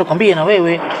 Ndio kusema nikwambie na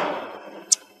wewe.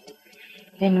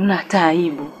 Yaani una hata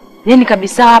aibu. Yaani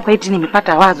kabisa hapa eti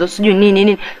nimepata wazo sijui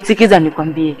nini. Sikiza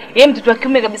nikwambie. Yeye mtoto wa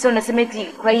kiume kabisa unasema eti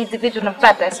kwa hizi vitu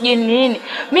unapata sijui nini.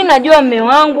 Mimi najua mume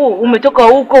wangu umetoka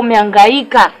huko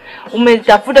umehangaika.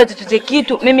 Umetafuta chochote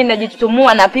kitu. Mimi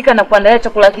najitutumua napika na kuandalia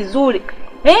chakula kizuri.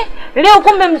 Leo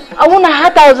kumbe hauna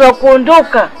hata wazo wa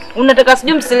kuondoka. Unataka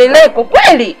sijui mseleleko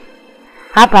kweli?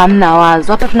 Hapa hamna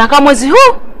wazo. Hapa tunakaa mwezi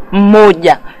huu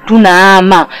mmoja.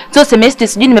 Tunaama. Sio semester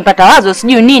sijui nimepata wazo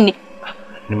sijui nini.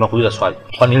 Nimekuuliza swali.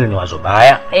 Kwa nini ni wazo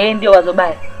baya? Ndio wazo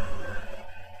baya.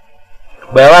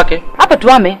 Baya wake? Hapa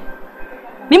tuame.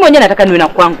 Mimi mwenyewe nataka niwe na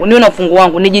kwangu, niwe na ufungu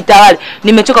wangu, nijitawale.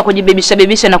 Nimechoka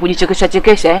kujibebisha na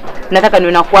kujichekesha. Nataka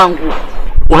niwe na kwangu.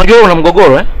 Unajua una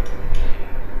mgogoro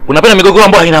Unapenda migogoro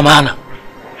ambayo haina maana.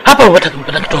 Hapa unapata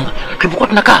kitonga. Tulipokuwa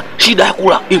tunakaa, shida ya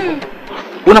kula ipo.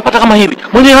 Unapata kama hivi.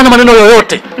 Mwenyewe hana maneno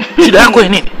yoyote. Shida yako ni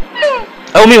nini?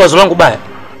 Au mimi wazo langu baya?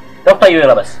 Tafuta hiyo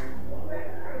hela basi.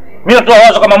 Mimi natoa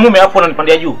wazo kama mume hapo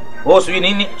unanipandia juu. Wewe sijui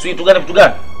nini? Sijui vitu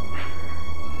gani?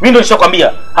 Mimi ndio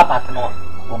nishakwambia hapa hatuna.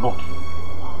 Ondoke.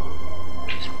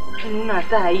 Una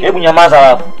hata hiyo. Hebu nyamaza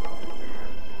hapo.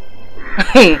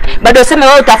 Bado useme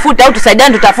wewe utafute au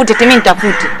tusaidiane tutafute mimi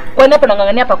nitafute. Kwa nini hapa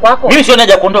nangangania hapa kwako? Mimi sio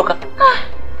haja kuondoka.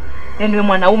 Yaani wewe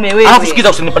mwanaume wewe. Alafu sikiza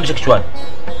usinipandishe kichwani.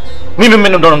 Mimi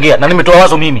ndo naongea na nimetoa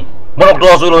wazo mimi. Mbona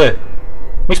kutoa wazo hilo wewe?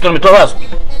 Mimi sio nimetoa wazo.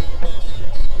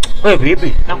 Wewe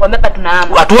vipi? Nakwambia hapa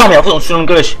tunaama. Atuame afu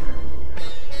usiniongeleshe.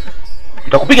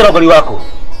 Nitakupiga na gari wako.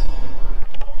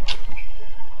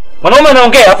 Mwanaume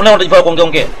anaongea afu nawe unajifanya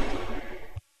kuongea.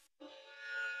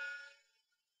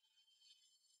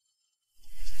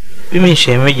 Mimi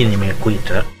shemeji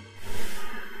nimekuita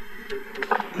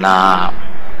na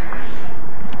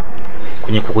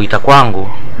kwenye kukuita kwangu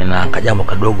nina kajambo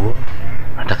kadogo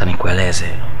nataka nikueleze,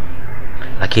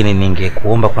 lakini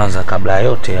ningekuomba kwanza kabla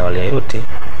yote awali ya yote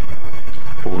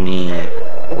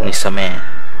unisamehe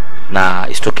na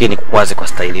isitokee nikukwaze kwa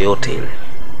staili yote ile.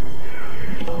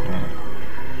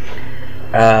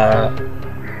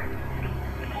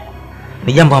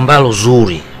 Ni jambo ambalo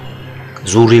zuri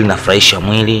linafurahisha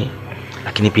mwili,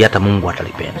 lakini pia hata Mungu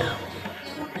atalipenda.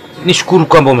 Nishukuru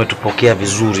kwamba umetupokea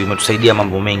vizuri, umetusaidia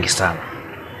mambo mengi sana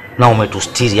na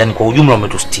umetustiri, yani kwa ujumla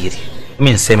umetustiri.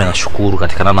 Mimi niseme nashukuru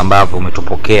katika namna ambavyo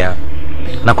umetupokea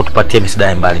na kutupatia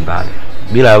misaada mbalimbali.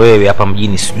 Bila wewe hapa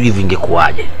mjini sijui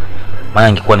vingekuaje, maana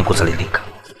ingekuwa ni kuzalilika.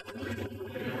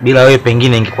 Bila wewe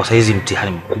pengine ingekuwa saizi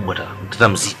mtihani mkubwa tena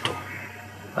mzito.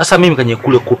 Sasa mimi kwenye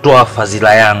kule kutoa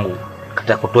fadhila yangu,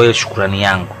 katika kutoa ile shukrani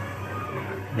yangu,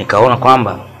 nikaona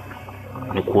kwamba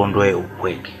nikuondoe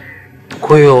upweke.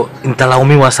 Kwa hiyo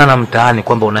nitalaumiwa sana mtaani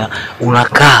kwamba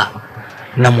unakaa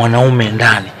na mwanaume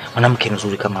ndani, mwanamke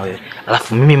mzuri kama wewe,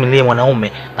 alafu mimi nilie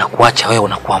mwanaume na kuacha wewe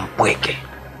unakuwa mpweke.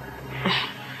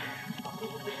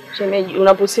 Shemeji,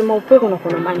 unaposema upweke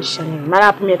unakuwa unamaanisha nini? Maana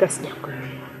hapo mimi hata sijakuelewa.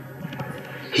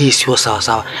 Hii sio sawa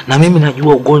sawa. Na mimi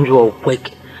najua ugonjwa wa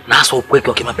upweke, na hasa upweke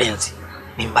wa kimapenzi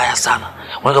ni mbaya sana.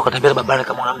 Unaweza kutembea barabarani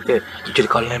kama mwanamke, jicho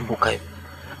likalembuka hivi.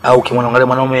 Au ukimwangalia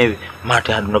mwanaume hivi,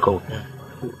 mate yanadondoka huko.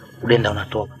 Udenda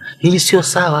unatoka. Hili sio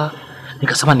sawa.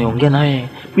 Nikasema niongee na wewe,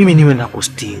 mimi niwe na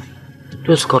kustiri.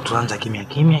 Tuanze kimya.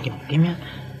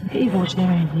 Hivyo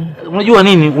shemeji. Unajua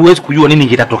nini? Huwezi kujua nini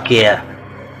kitatokea.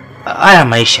 Haya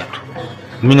maisha tu.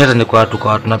 Mimi hata niko watu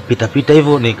kwa tunapita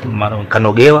hivyo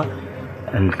nikanogewa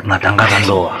natangaza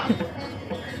ndoa.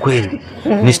 Kweli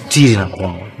ni stiri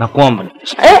na kuomba.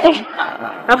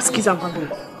 Hapo sikiza ngombe.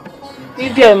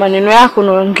 Hivi hayo maneno yako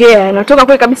unaongea yanatoka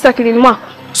kweli kabisa akilini mwako?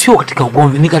 Sio katika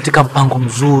ugomvi, ni katika mpango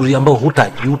mzuri ambao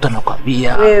hutajuta na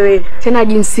kwambia. Wewe tena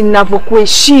jinsi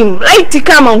ninavyokuheshimu, right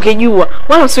kama ungejua,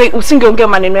 wala usingeongea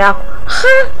maneno yako.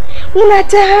 Una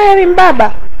tahari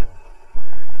mbaba.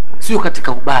 Sio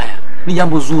katika ubaya, ni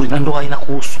jambo zuri na ndoa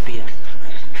inakuhusu pia.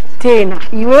 Tena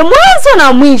iwe mwanzo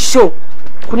na mwisho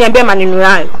kuniambia maneno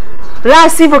hayo. La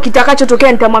sivyo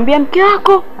kitakachotokea nitamwambia mke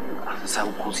wako. Sasa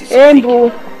ukusisi.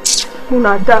 Embu.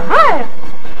 Una tahari.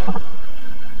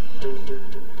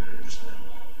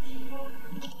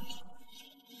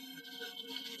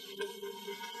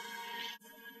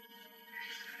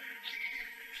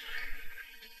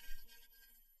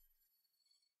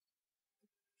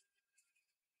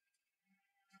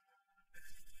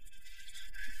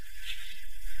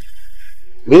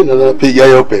 Mimi napiga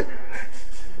yope.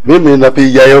 Mimi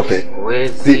napiga yope.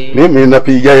 Uwezi. Mimi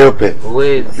napiga yope.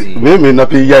 Uwezi. Mimi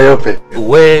napiga yope.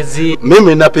 Uwezi.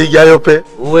 Mimi napiga yope.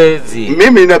 Uwezi.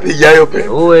 Mimi napiga yope.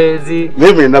 Uwezi.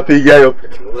 Mimi napiga yope.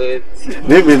 Uwezi.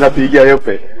 Mimi napiga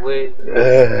yope. Uwezi.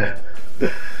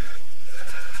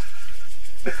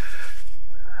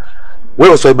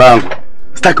 Wewe swaiba yangu,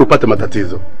 sitaki upate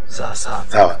matatizo. Sawa.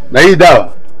 Sawa. Na hii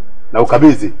dawa na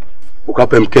ukabidhi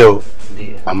ukape mkeo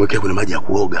amweke kwenye maji ya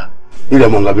kuoga ili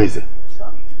amwangamize.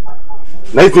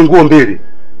 Na hizi nguo mbili,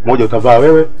 moja utavaa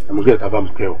wewe na mwingine utavaa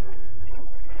mkeo.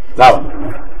 Sawa?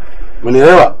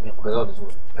 Umenielewa? Nimekuelewa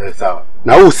vizuri. Sawa.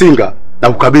 Na huu usinga na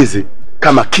ukabidhi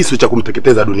kama kisu cha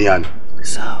kumteketeza duniani.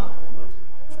 Sawa.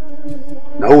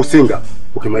 Na huu usinga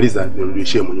ukimaliza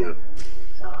nirudishie mwenyewe.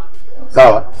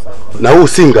 Sawa? Na huu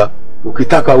usinga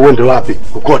ukitaka uende wapi,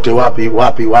 kokote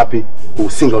wapi,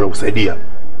 usinga unakusaidia.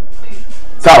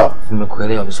 Sawa?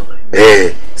 Nimekuelewa vizuri.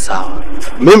 Sawa.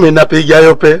 Mimi napiga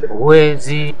yope.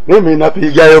 Uwezi. Mimi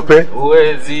napiga yope.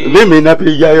 Uwezi. Mimi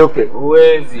napiga yope.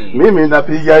 Uwezi. Mimi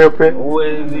napiga yope.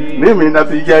 Uwezi. Mimi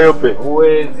napiga yope.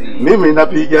 Uwezi. Mimi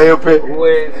napiga yope.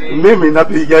 Uwezi. Mimi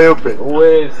napiga yope.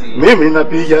 Uwezi. Mimi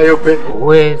napiga yope.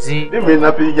 Uwezi. Mimi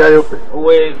napiga yope.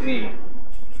 Uwezi.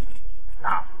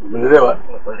 Umeelewa?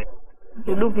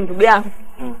 Ndugu yangu.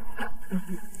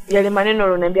 Yale maneno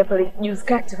aloniambia pale juzi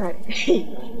kati pale.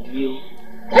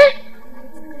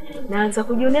 Naanza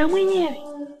kujionea mwenyewe.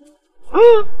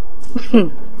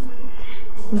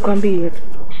 Nikwambie tu.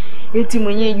 Eti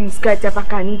mwenyewe juzi kati hapa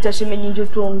kaniita shemeji njoo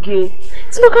tuongee.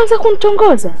 Sio kaanza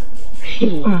kumtongoza.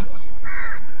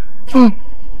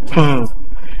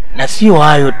 Na sio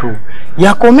hayo tu.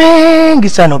 Yako mengi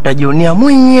sana utajionea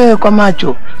mwenyewe kwa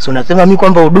macho. Si unasema mimi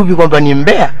kwamba uduvi kwamba ni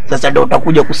mbea, sasa ndio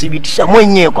utakuja kudhibitisha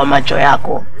mwenyewe kwa macho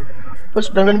yako. Wewe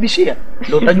utanganibishia.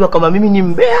 Ndio utajua kama mimi ni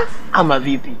mbea ama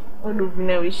vipi. Uduvi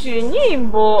na wishie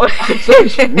nyimbo.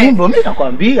 Nyimbo mimi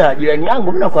nakwambia, jirani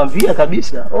yangu mimi nakwambia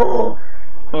kabisa.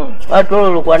 Watu wale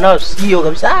walikuwa nao sio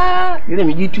kabisa. Ile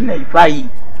mijitu ile haifai.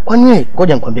 Kwani wewe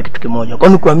ngoja nikwambie kitu kimoja.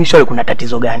 Kwani kuhamisha wale kuna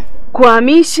tatizo gani?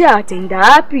 Kuhamisha ataenda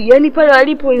wapi? Yaani pale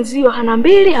walipo wenzio hana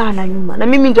mbele hana nyuma. Na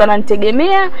mimi ndo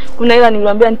ananitegemea. Kuna ila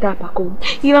niliwaambia nitapa kumi.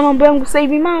 Ila mambo yangu sasa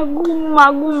hivi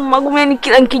magumu. Yaani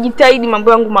kila nikijitahidi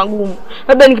mambo yangu magumu.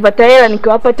 Labda nikipata hela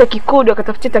nikiwapa hata kikodi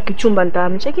wakatafuta hata kichumba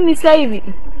nitahamisha. Lakini sasa hivi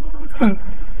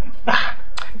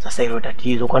sasa hilo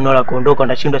tatizo. Kwani wala kuondoka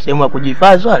ndashindwa sehemu ya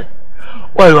kujihifadhi wale?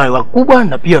 Wale wakubwa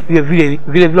na pia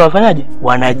vile wafanyaje?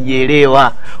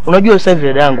 Wanajielewa. Unajua sasa hivi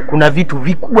dadangu kuna vitu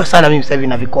vikubwa sana mimi sasa hivi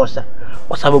navikosa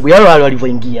kwa sababu yale wale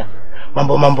walivyoingia.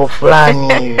 Mambo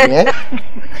fulani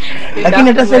Lakini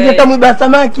hata sasa hivi mwiba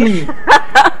samaki.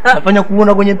 Nafanya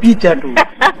kuona kwenye picha tu.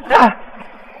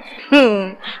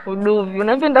 Uduvi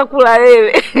unapenda kula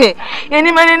wewe.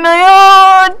 Yaani maneno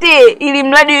yote ili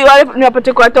mradi wale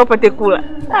niwapate kwa hata upate kula.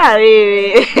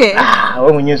 Wewe.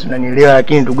 Wewe mwenyewe unanielewa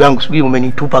lakini ndugu yangu sijui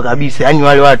umenitupa kabisa. Yaani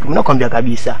wale watu mnakwambia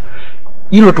kabisa.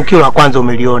 Hilo tukio la kwanza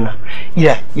umeliona.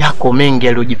 Ila yako mengi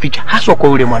yaliyojificha haswa kwa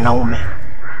yule mwanaume.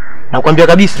 Nakwambia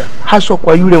kabisa haswa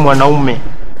kwa yule mwanaume.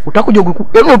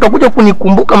 Utakuja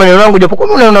kunikumbuka maneno yangu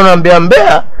japokuwa mimi unaambia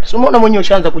mbea. Si umeona mwenyewe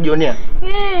ushaanza kujionea?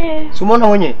 Si umeona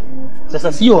mwenyewe?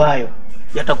 Sasa sio hayo.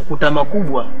 Yatakukuta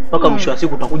makubwa mpaka mwisho wa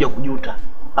siku utakuja kujuta.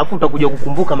 Alafu utakuja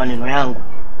kukumbuka maneno yangu.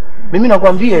 Mimi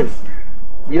nakwambia hivi.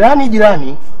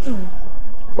 Jirani.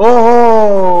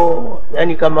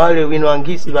 Yaani kama wale wino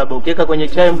angisi baba ukiweka kwenye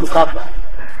chai mtu kafa.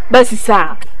 Basi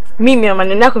sawa. Mimi na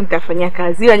maneno yako nitafanyia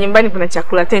kazi. Ila nyumbani kuna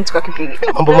chakula tena tukakipiga.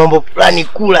 Mambo fulani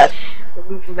kula.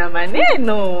 Kuna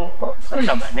maneno.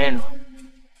 Kuna maneno.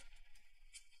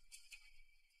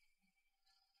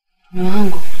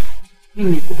 Mwanangu,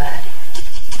 mimi nikubali.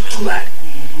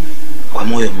 Kwa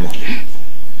moyo mmoja.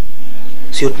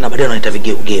 Sio tunabadilana tunaita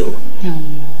vigeugeu.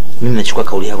 Mimi nachukua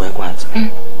kauli yako ya kwanza.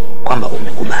 Kwamba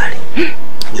umekubali.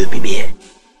 Ndio bibie.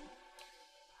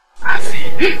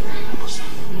 Afi.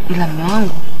 Ila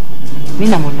mwanangu,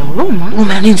 mimi namwona huruma.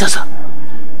 Una nini sasa?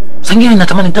 Sangine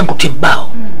natamani tangu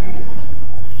timbao.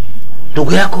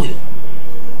 Ndugu yako huyo.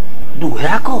 Ndugu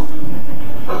yako?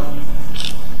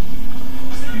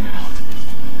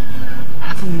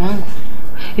 Alafu mwanangu,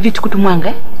 hivi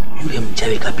tukutumwanga Yule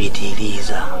mchawi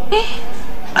kapitiliza.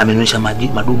 Amenunisha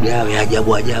madudu yao ya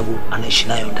ajabu anaishi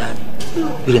nayo ndani.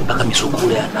 Yule mpaka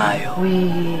misukule anayo.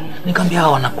 Nikamwambia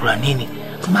hao wanakula nini?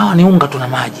 Kama hawa ni unga tu na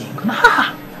maji. Kuna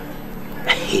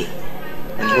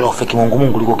Ndio ufiki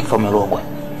Mungu liko kifamo rogwa.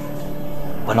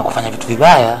 Wanakufanya vitu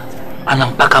vibaya,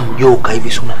 anampaka mjoka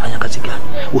hivi si unafanya kazi gani?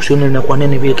 Usione linakuwa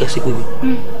nene vile kiasi siku hivi.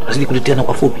 Azidi kuleteana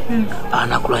kwa fupi.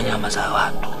 Anakula nyama za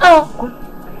watu.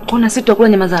 Kuna sisi tutakula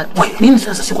nyama za watu. Wewe nini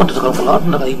sasa siku tutakula watu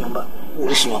ndaka hii nyumba?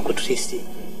 Urishi wa kwetu sisi.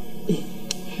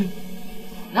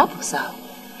 Hapo sawa.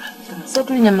 Sasa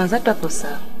tu nyama za watu hapo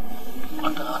sawa.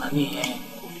 Wataona nini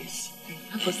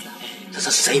Hapo sawa.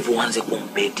 Sasa hivi uanze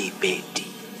kumpeti.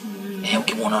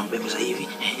 Ukimwona mbebe sasa hivi,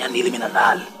 yani ile mimi na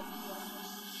dali.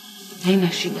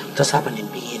 Haina shida. Sasa hapa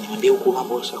nimpigie nimwambie huko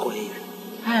hapo sasa kwa hivi.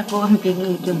 Haya kwa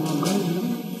mpigie tu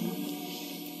mwanangu.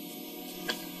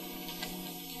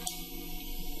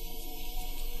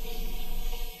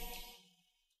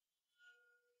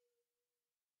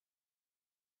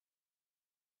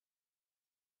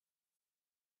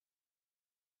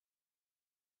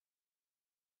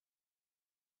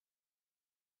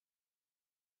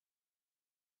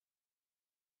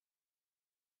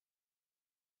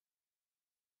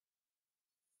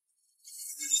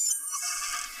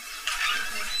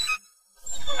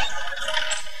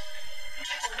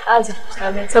 Aza,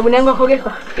 sabuni yangu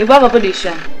akogeka. Ipo hapa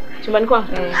dirisha. Chumbani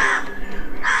kwangu.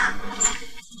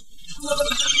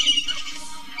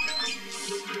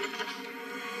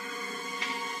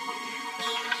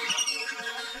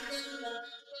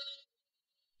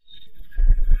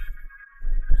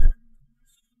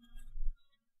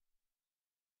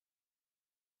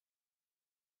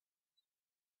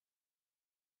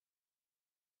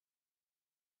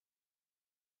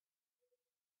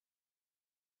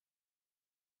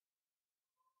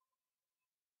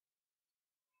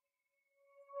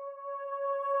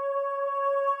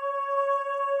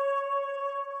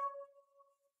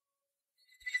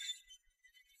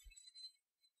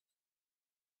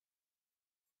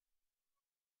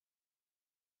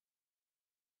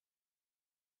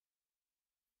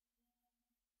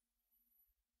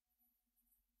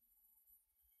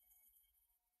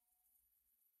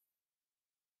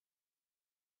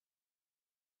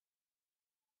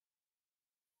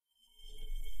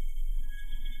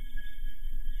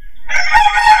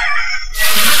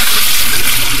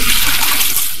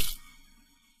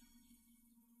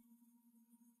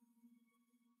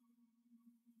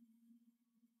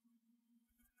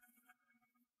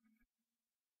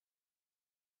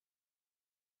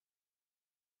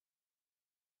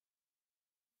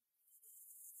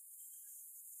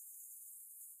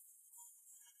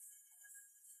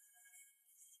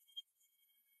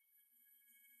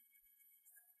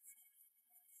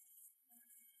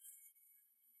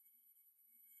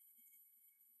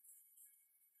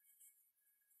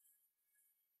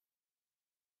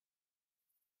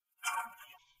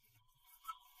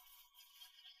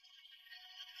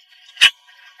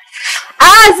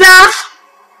 Aza!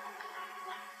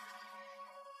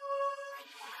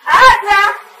 Aza!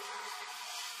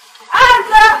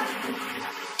 Aza!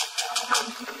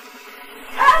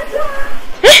 Aza!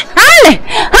 Ale!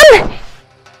 Ale!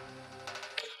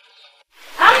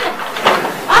 Ale!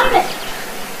 Ale!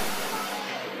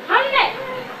 Ale!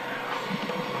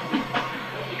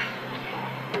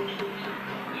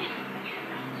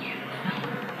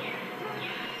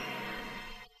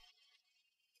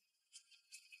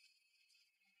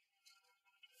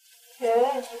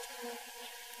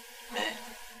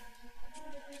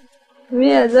 Mimi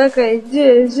nataka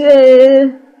ije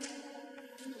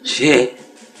She.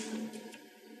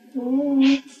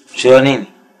 She nini?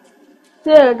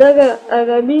 nataka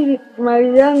akabidhi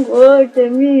mali yangu yote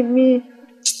mimi.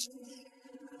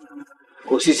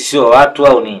 Kwa sisi sio watu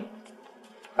au nini?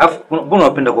 Alafu mbona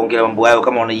unapenda kuongea mambo hayo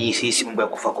kama unajihisi hisi mambo ya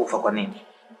kufa kwa nini?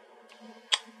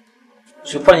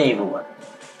 Usifanye hivyo bwana.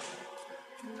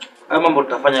 Haya mambo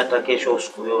tutafanya hata kesho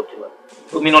usiku yote bwana.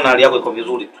 Mimi naona hali yako iko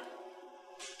vizuri tu.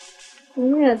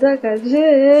 Mimi nataka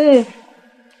je.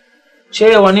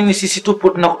 Che, wa nini sisi tupo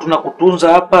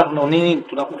tunakutunza hapa, tuna nini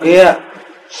tunakupea?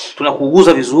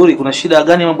 Tunakuuguza vizuri, kuna shida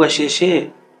gani mambo ya sheshe?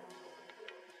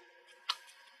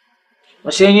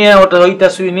 Mashenye watawaita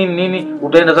sio nini,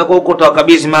 utaenda zako huko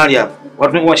utawakabidhi mali hapa.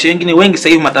 Watu wengine wengi sasa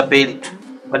hivi matapeli tu.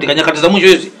 Katika nyakati za mwisho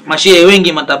hizi, mashehe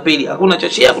wengi matapeli. Hakuna cha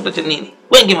shehe, hakuna cha nini.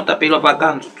 Wengi matapeli hapa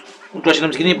kanzu tu. Mtu ashinda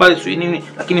msikini pale sio nini,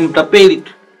 lakini mtapeli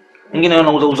tu. Wengine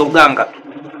wanauza uganga tu.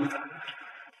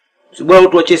 Sibwa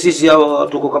watu wache sisi hao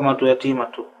tuko kama watu yatima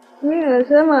tu. Mimi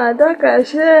nasema nataka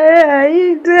shehe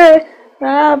aite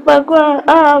hapa kwa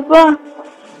hapa.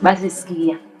 Basi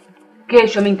sikia.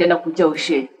 Kesho mimi nitaenda kuja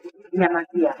ushe.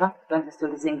 Nyamazi hapa, tuanze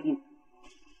stori zingine.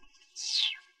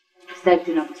 Sasa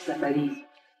tunakusababisha.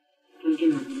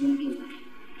 Nyingine.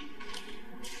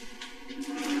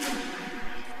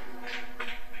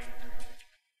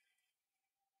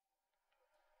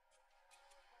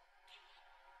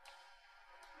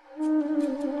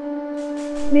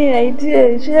 Mimi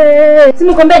aitie shehe. Si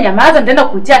mkwambia nyamaza nitaenda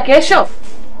kukutia kesho.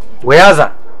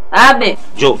 Weaza. Abe.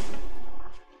 Jo.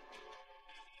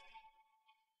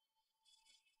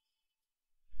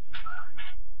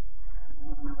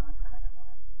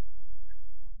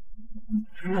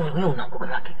 Wewe unakoka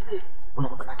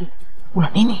laki. Una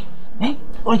nini?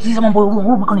 Unajiza mambo ya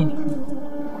huruma kwa nini?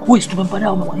 Huwezi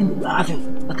tumempadao mambo nini? Afya.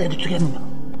 Nataka tutoke nini?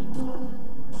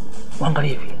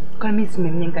 Angalia hivi. Kwa mimi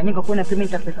simemnyanganyika kuona pia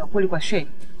nitapeka kweli kwa shehe.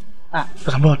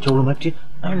 Sasa mbona cha huruma eti?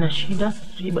 Haina shida.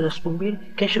 Sisi baada ya siku mbili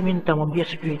kesho mimi nitamwambia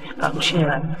siku shehe.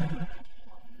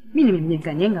 Mimi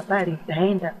nimemnyanganyanga pale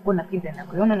nitaenda kuona pia na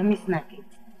kuona na mimi sina kitu.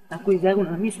 Na kuiza yangu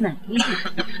na mimi sina kitu.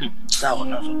 Sawa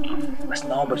nazo. Basi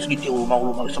naomba usijitie huruma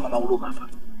usoma mahuruma hapa.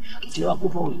 Kichelewa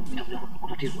kufa huyu itakuja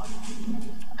kutatizwa.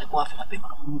 Atakuwa afa mapema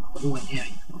kwa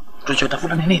mwenyewe.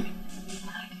 Tunachotafuta ni nini?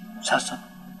 Sasa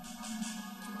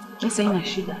Sasa ina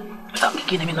shida. sasa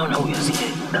kingine mimi naona huyu asije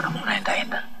kama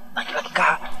unaenda. Na kila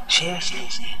kikaa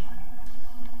shehe.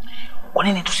 Kwa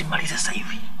nini tusimalize sasa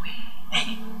hivi?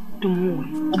 tumuue.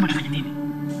 Umetufanya nini?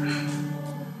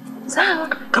 Sawa.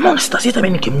 Kama unasitasita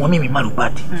mimi nikimuua mimi mali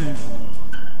upate.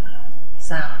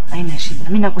 Sawa, haina shida.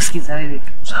 Mimi nakusikiza wewe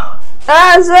tu. Sawa.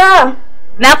 Aza.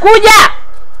 Nakuja.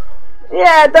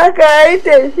 Ya nataka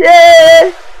aite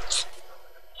shehe.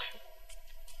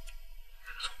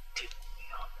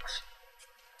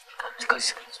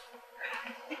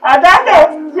 Ataka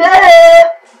shehe.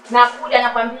 Nakuja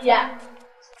nakwambia.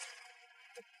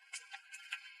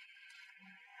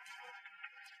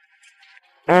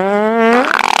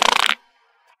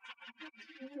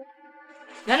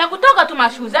 Anakutoka tu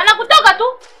mashuzi, anakutoka tu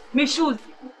mishuzi.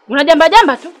 Unajamba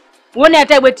jamba tu. Uone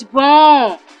hata ibwe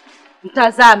tipo.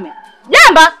 Mtazame.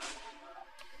 Jamba.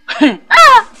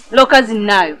 Lo kazi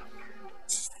ninayo.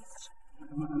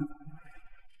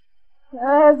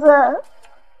 Aza.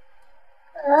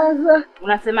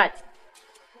 Unasemaje?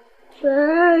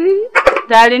 Tayari.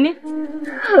 Tayari ni?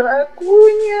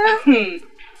 Akunya.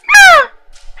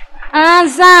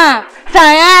 Anza.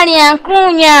 Tayari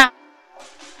akunya.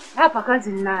 Hapa kazi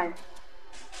ninayo.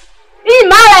 Hii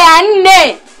mara ya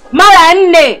 4. Mara ya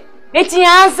 4. Eti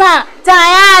anza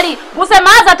tayari. Kusema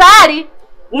anza tayari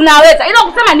unaweza. Ila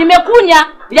kusema nimekunya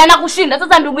yanakushinda.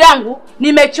 Sasa ndugu yangu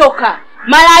nimechoka.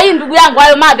 Mara hii ndugu yangu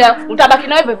hayo madha utabaki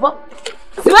na hivyo hivyo.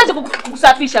 Siwezi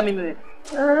kukusafisha mimi wewe.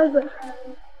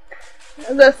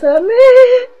 Aza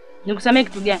samehe. Nikusamee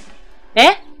kitu gani?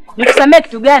 Nikusamee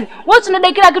kitu gani? Wewe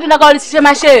unadai kila kitu unataka walisishe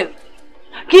mashehe.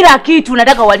 Kila kitu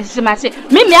unataka walisishe mashehe.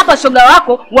 Mimi hapa shoga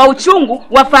wako wa uchungu,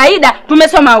 wa faida,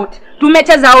 tumesoma wote.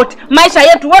 Tumecheza wote. Maisha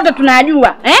yetu wote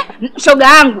tunayajua, Shoga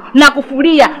yangu,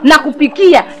 nakufulia,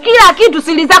 nakupikia. Kila kitu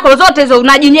siri zako zote hizo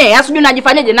unajinyea, asijui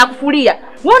unajifanyaje nakufulia.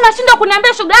 Wewe unashinda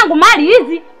kuniambia shoga yangu mali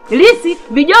hizi, lisi,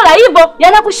 vijola hivyo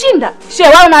yanakushinda.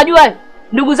 Wao unajua wewe.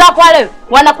 Ndugu zako wale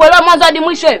wanakuelewa mwanzo hadi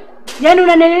mwisho. Yaani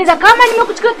unaneleza kama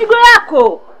nimekuchukua figo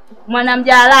yako.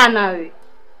 Mwanamjalana wewe.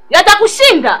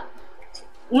 Yatakushinda.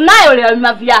 Unayo leo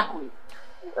mavi yako.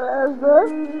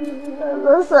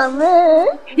 Aza samehe.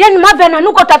 Yaani mavi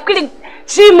yananuka utafikiri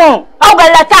shimo au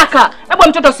galataka. Hebu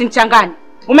mtoto usinichanganye.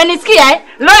 Umenisikia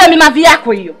Leo ni mavi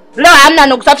yako hiyo. Leo hamna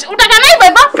nakusafisha. Utakana hivyo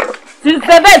hivyo.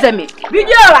 Sinseveze mimi.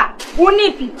 Vijola,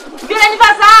 unipi. Vile niva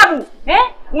sababu,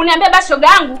 Uniambia basi shoga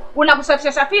yangu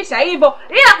unakusafisha safisha hivyo.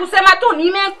 Ila kusema tu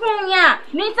nimekunya,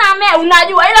 nisamee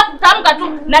unajua ila kutamka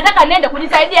tu nataka niende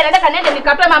kujisaidia, nataka niende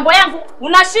nikatoe mambo yangu,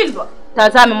 unashindwa.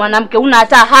 Tazame mwanamke una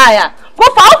hata haya.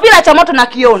 Kufa au bila cha moto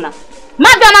nakiona.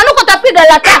 Maji ananuka tapiga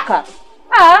la taka.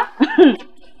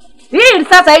 Hili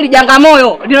sasa hili janga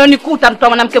moyo linonikuta mtu wa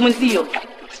mwanamke mwenzio.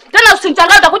 Tena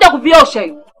usinichanganye utakuja kuviosha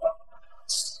hiyo.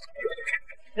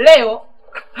 Leo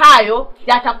hayo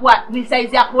yatakuwa ni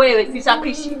size yako wewe,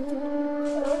 sisafishi.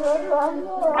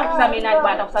 Akusamee nani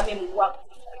bwana, akusamee Mungu wako.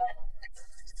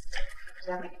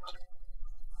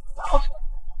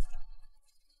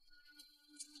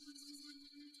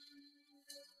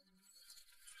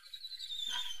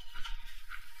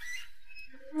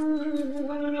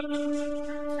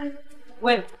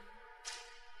 Wewe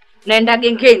naenda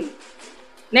gengeni.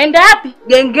 Naenda wapi?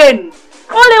 Gengeni.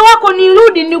 Ole wako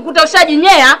nirudi nikuta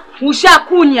ushajinyea,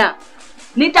 ushakunya.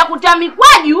 Nitakuta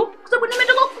mikwaju kwa sababu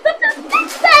nimetoka kukutana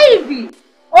sasa hivi.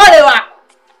 Ole wako.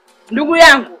 Ndugu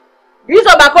yangu, hizo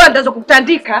bakola ndazo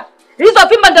kutandika, hizo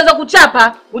pimba ndazo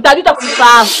kuchapa, utajuta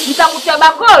kunifahamu. Nitakutia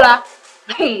bakola.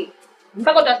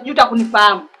 Mpaka utajuta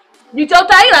kunifahamu. Jicho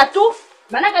utaila tu,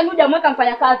 maana kama huja mweka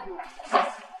mfanya kazi.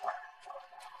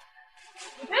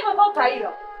 Ndio kwa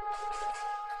utaila.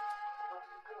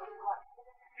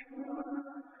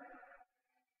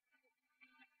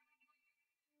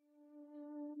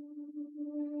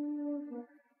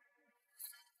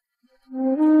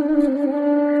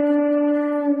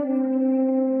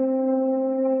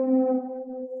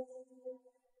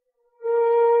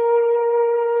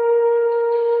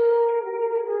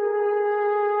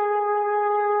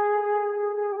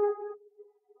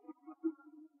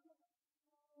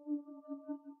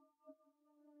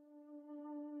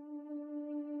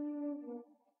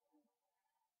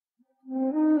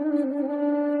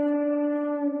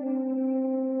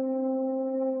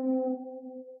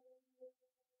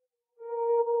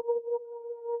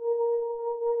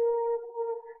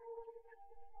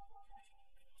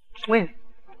 Wewe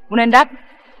unaenda wapi?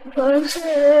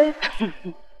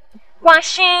 Kwa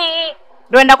shehe.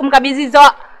 Ndio kumkabidhi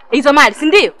hizo mali, si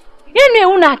ndio? Yaani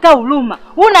una hata huruma,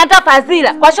 una hata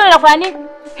fadhila. Kwa shehe unafanya nini?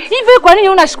 Hivi kwa nini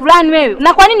una shukrani wewe?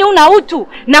 Na kwa nini una utu?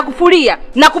 Na kufulia,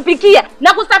 na kupikia,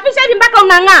 na kusafisha hivi mpaka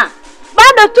unang'aa.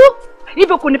 Bado tu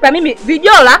hivi kunipa mimi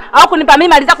vijola au kunipa mimi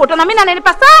mali zako utaona mimi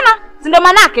ananipa sana. Si ndio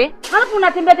manake? Alafu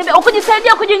unatembea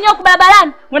ukijisaidia ukijinyoa kwa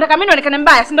barabarani. Unataka mimi nionekane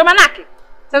mbaya, si ndio manake?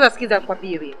 Sasa sikiza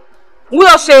nikwambie wewe.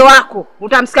 Huyo shehe wako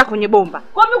utamsikia kwenye bomba.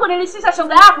 Kwa mimi kunilisisha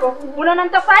shoga yako, unaona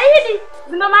nitafaidi?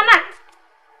 Ndio maana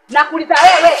na kulita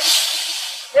wewe.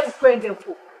 Hebu twende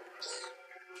huko.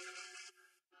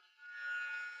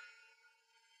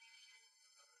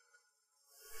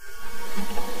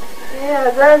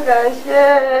 Nataka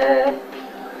shehe.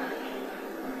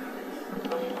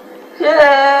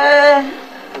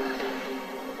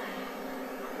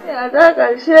 Nataka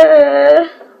shehe.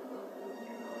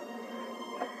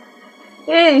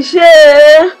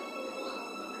 Shehe.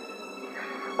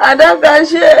 Nataka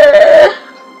shehe.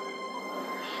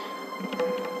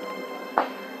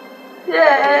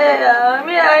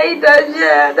 Mimi haita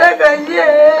shehe. Nataka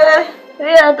shehe.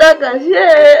 Nataka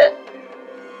shehe.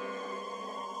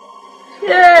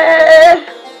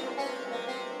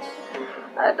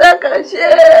 Nataka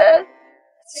shehe.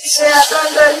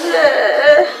 Nataka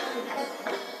shehe.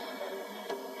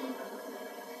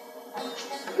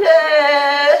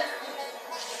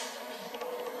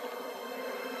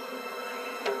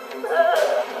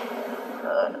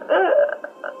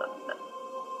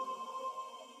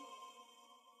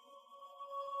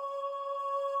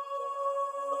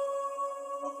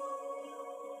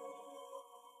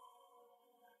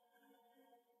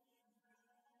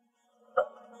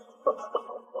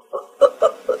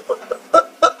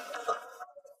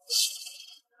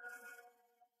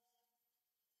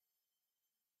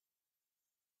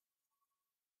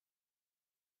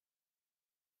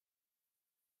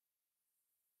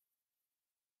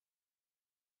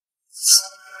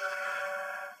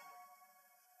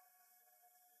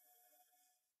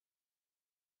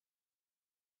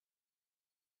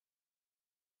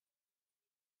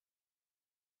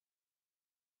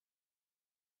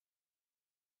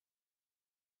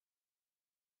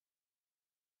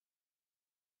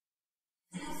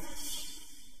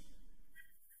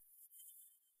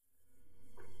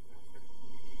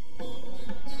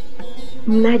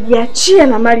 Mnajiachia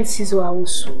na mali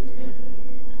zisizowahusu.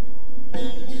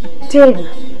 Tena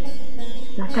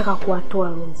nataka kuwatoa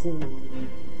wenzenu.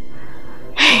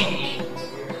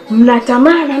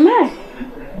 Mnatamaa na mali.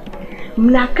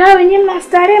 Mnakaa wenyewe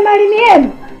mnastarehe mali ni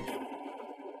yenu.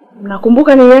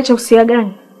 Mnakumbuka niliacha usia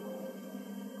gani?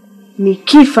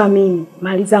 Nikifa mimi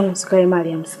mali zangu zikae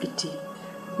mali ya msikitini.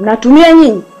 Mnatumia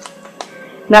nyinyi.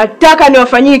 Nataka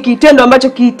niwafanyie kitendo ambacho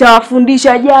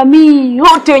kitawafundisha jamii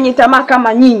yote wenye tamaa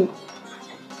kama nyinyi.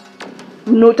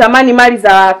 Mnatamani mali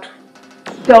za watu.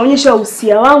 Taonyesha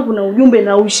usia wangu na ujumbe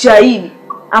na ushahidi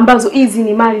ambazo hizi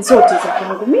ni mali zote za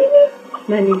kwangu mimi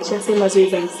na nilishasema zoe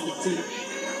za msikitini.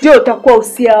 Ndio utakuwa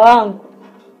usia wangu.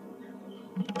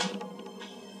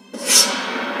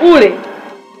 Ule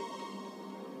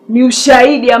ni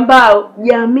ushahidi ambao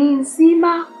jamii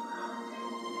nzima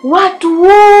watu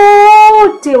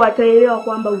wote wataelewa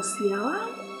kwamba usia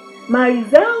wangu, mali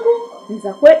zangu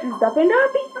zitapenda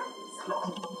wapi?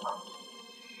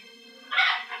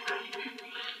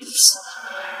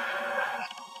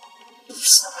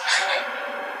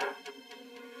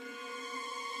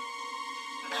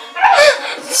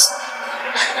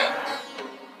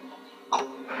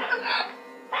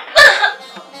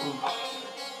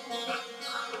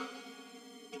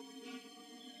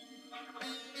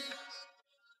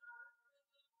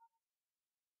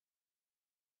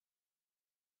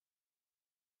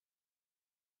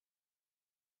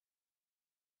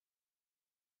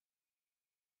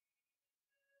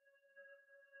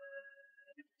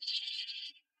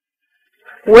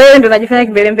 Wewe ndo unajifanya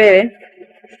kimbele mbele.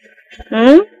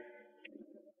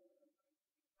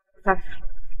 Sasa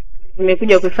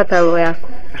nimekuja kuifuata roho yako.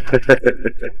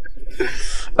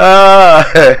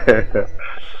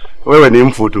 Wewe ni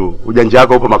mfu tu. Ujanja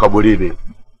wako upo makaburini.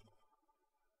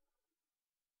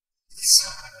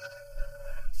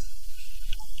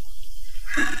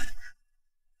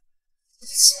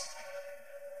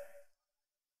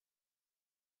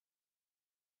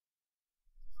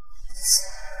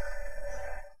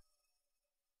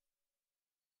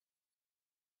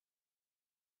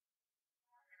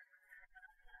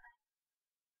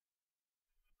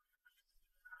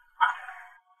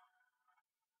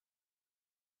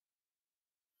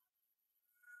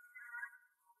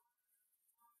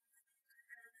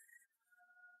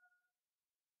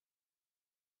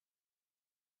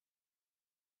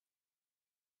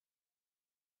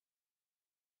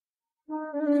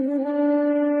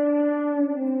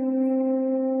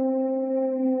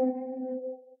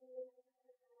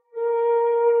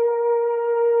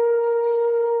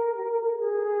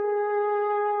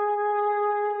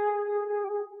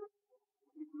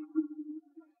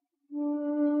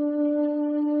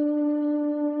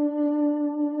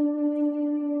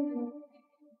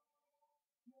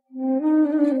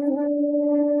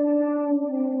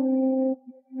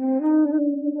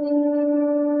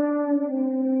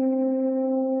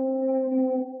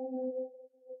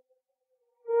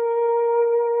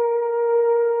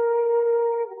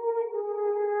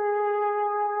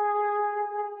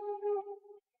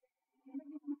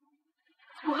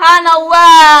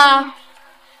 Subhanallah.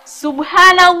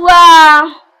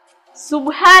 Subhanallah.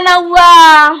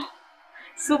 Subhanallah.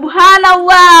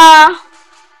 Subhanallah.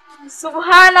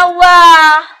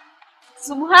 Subhanallah.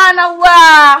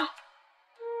 Subhanallah.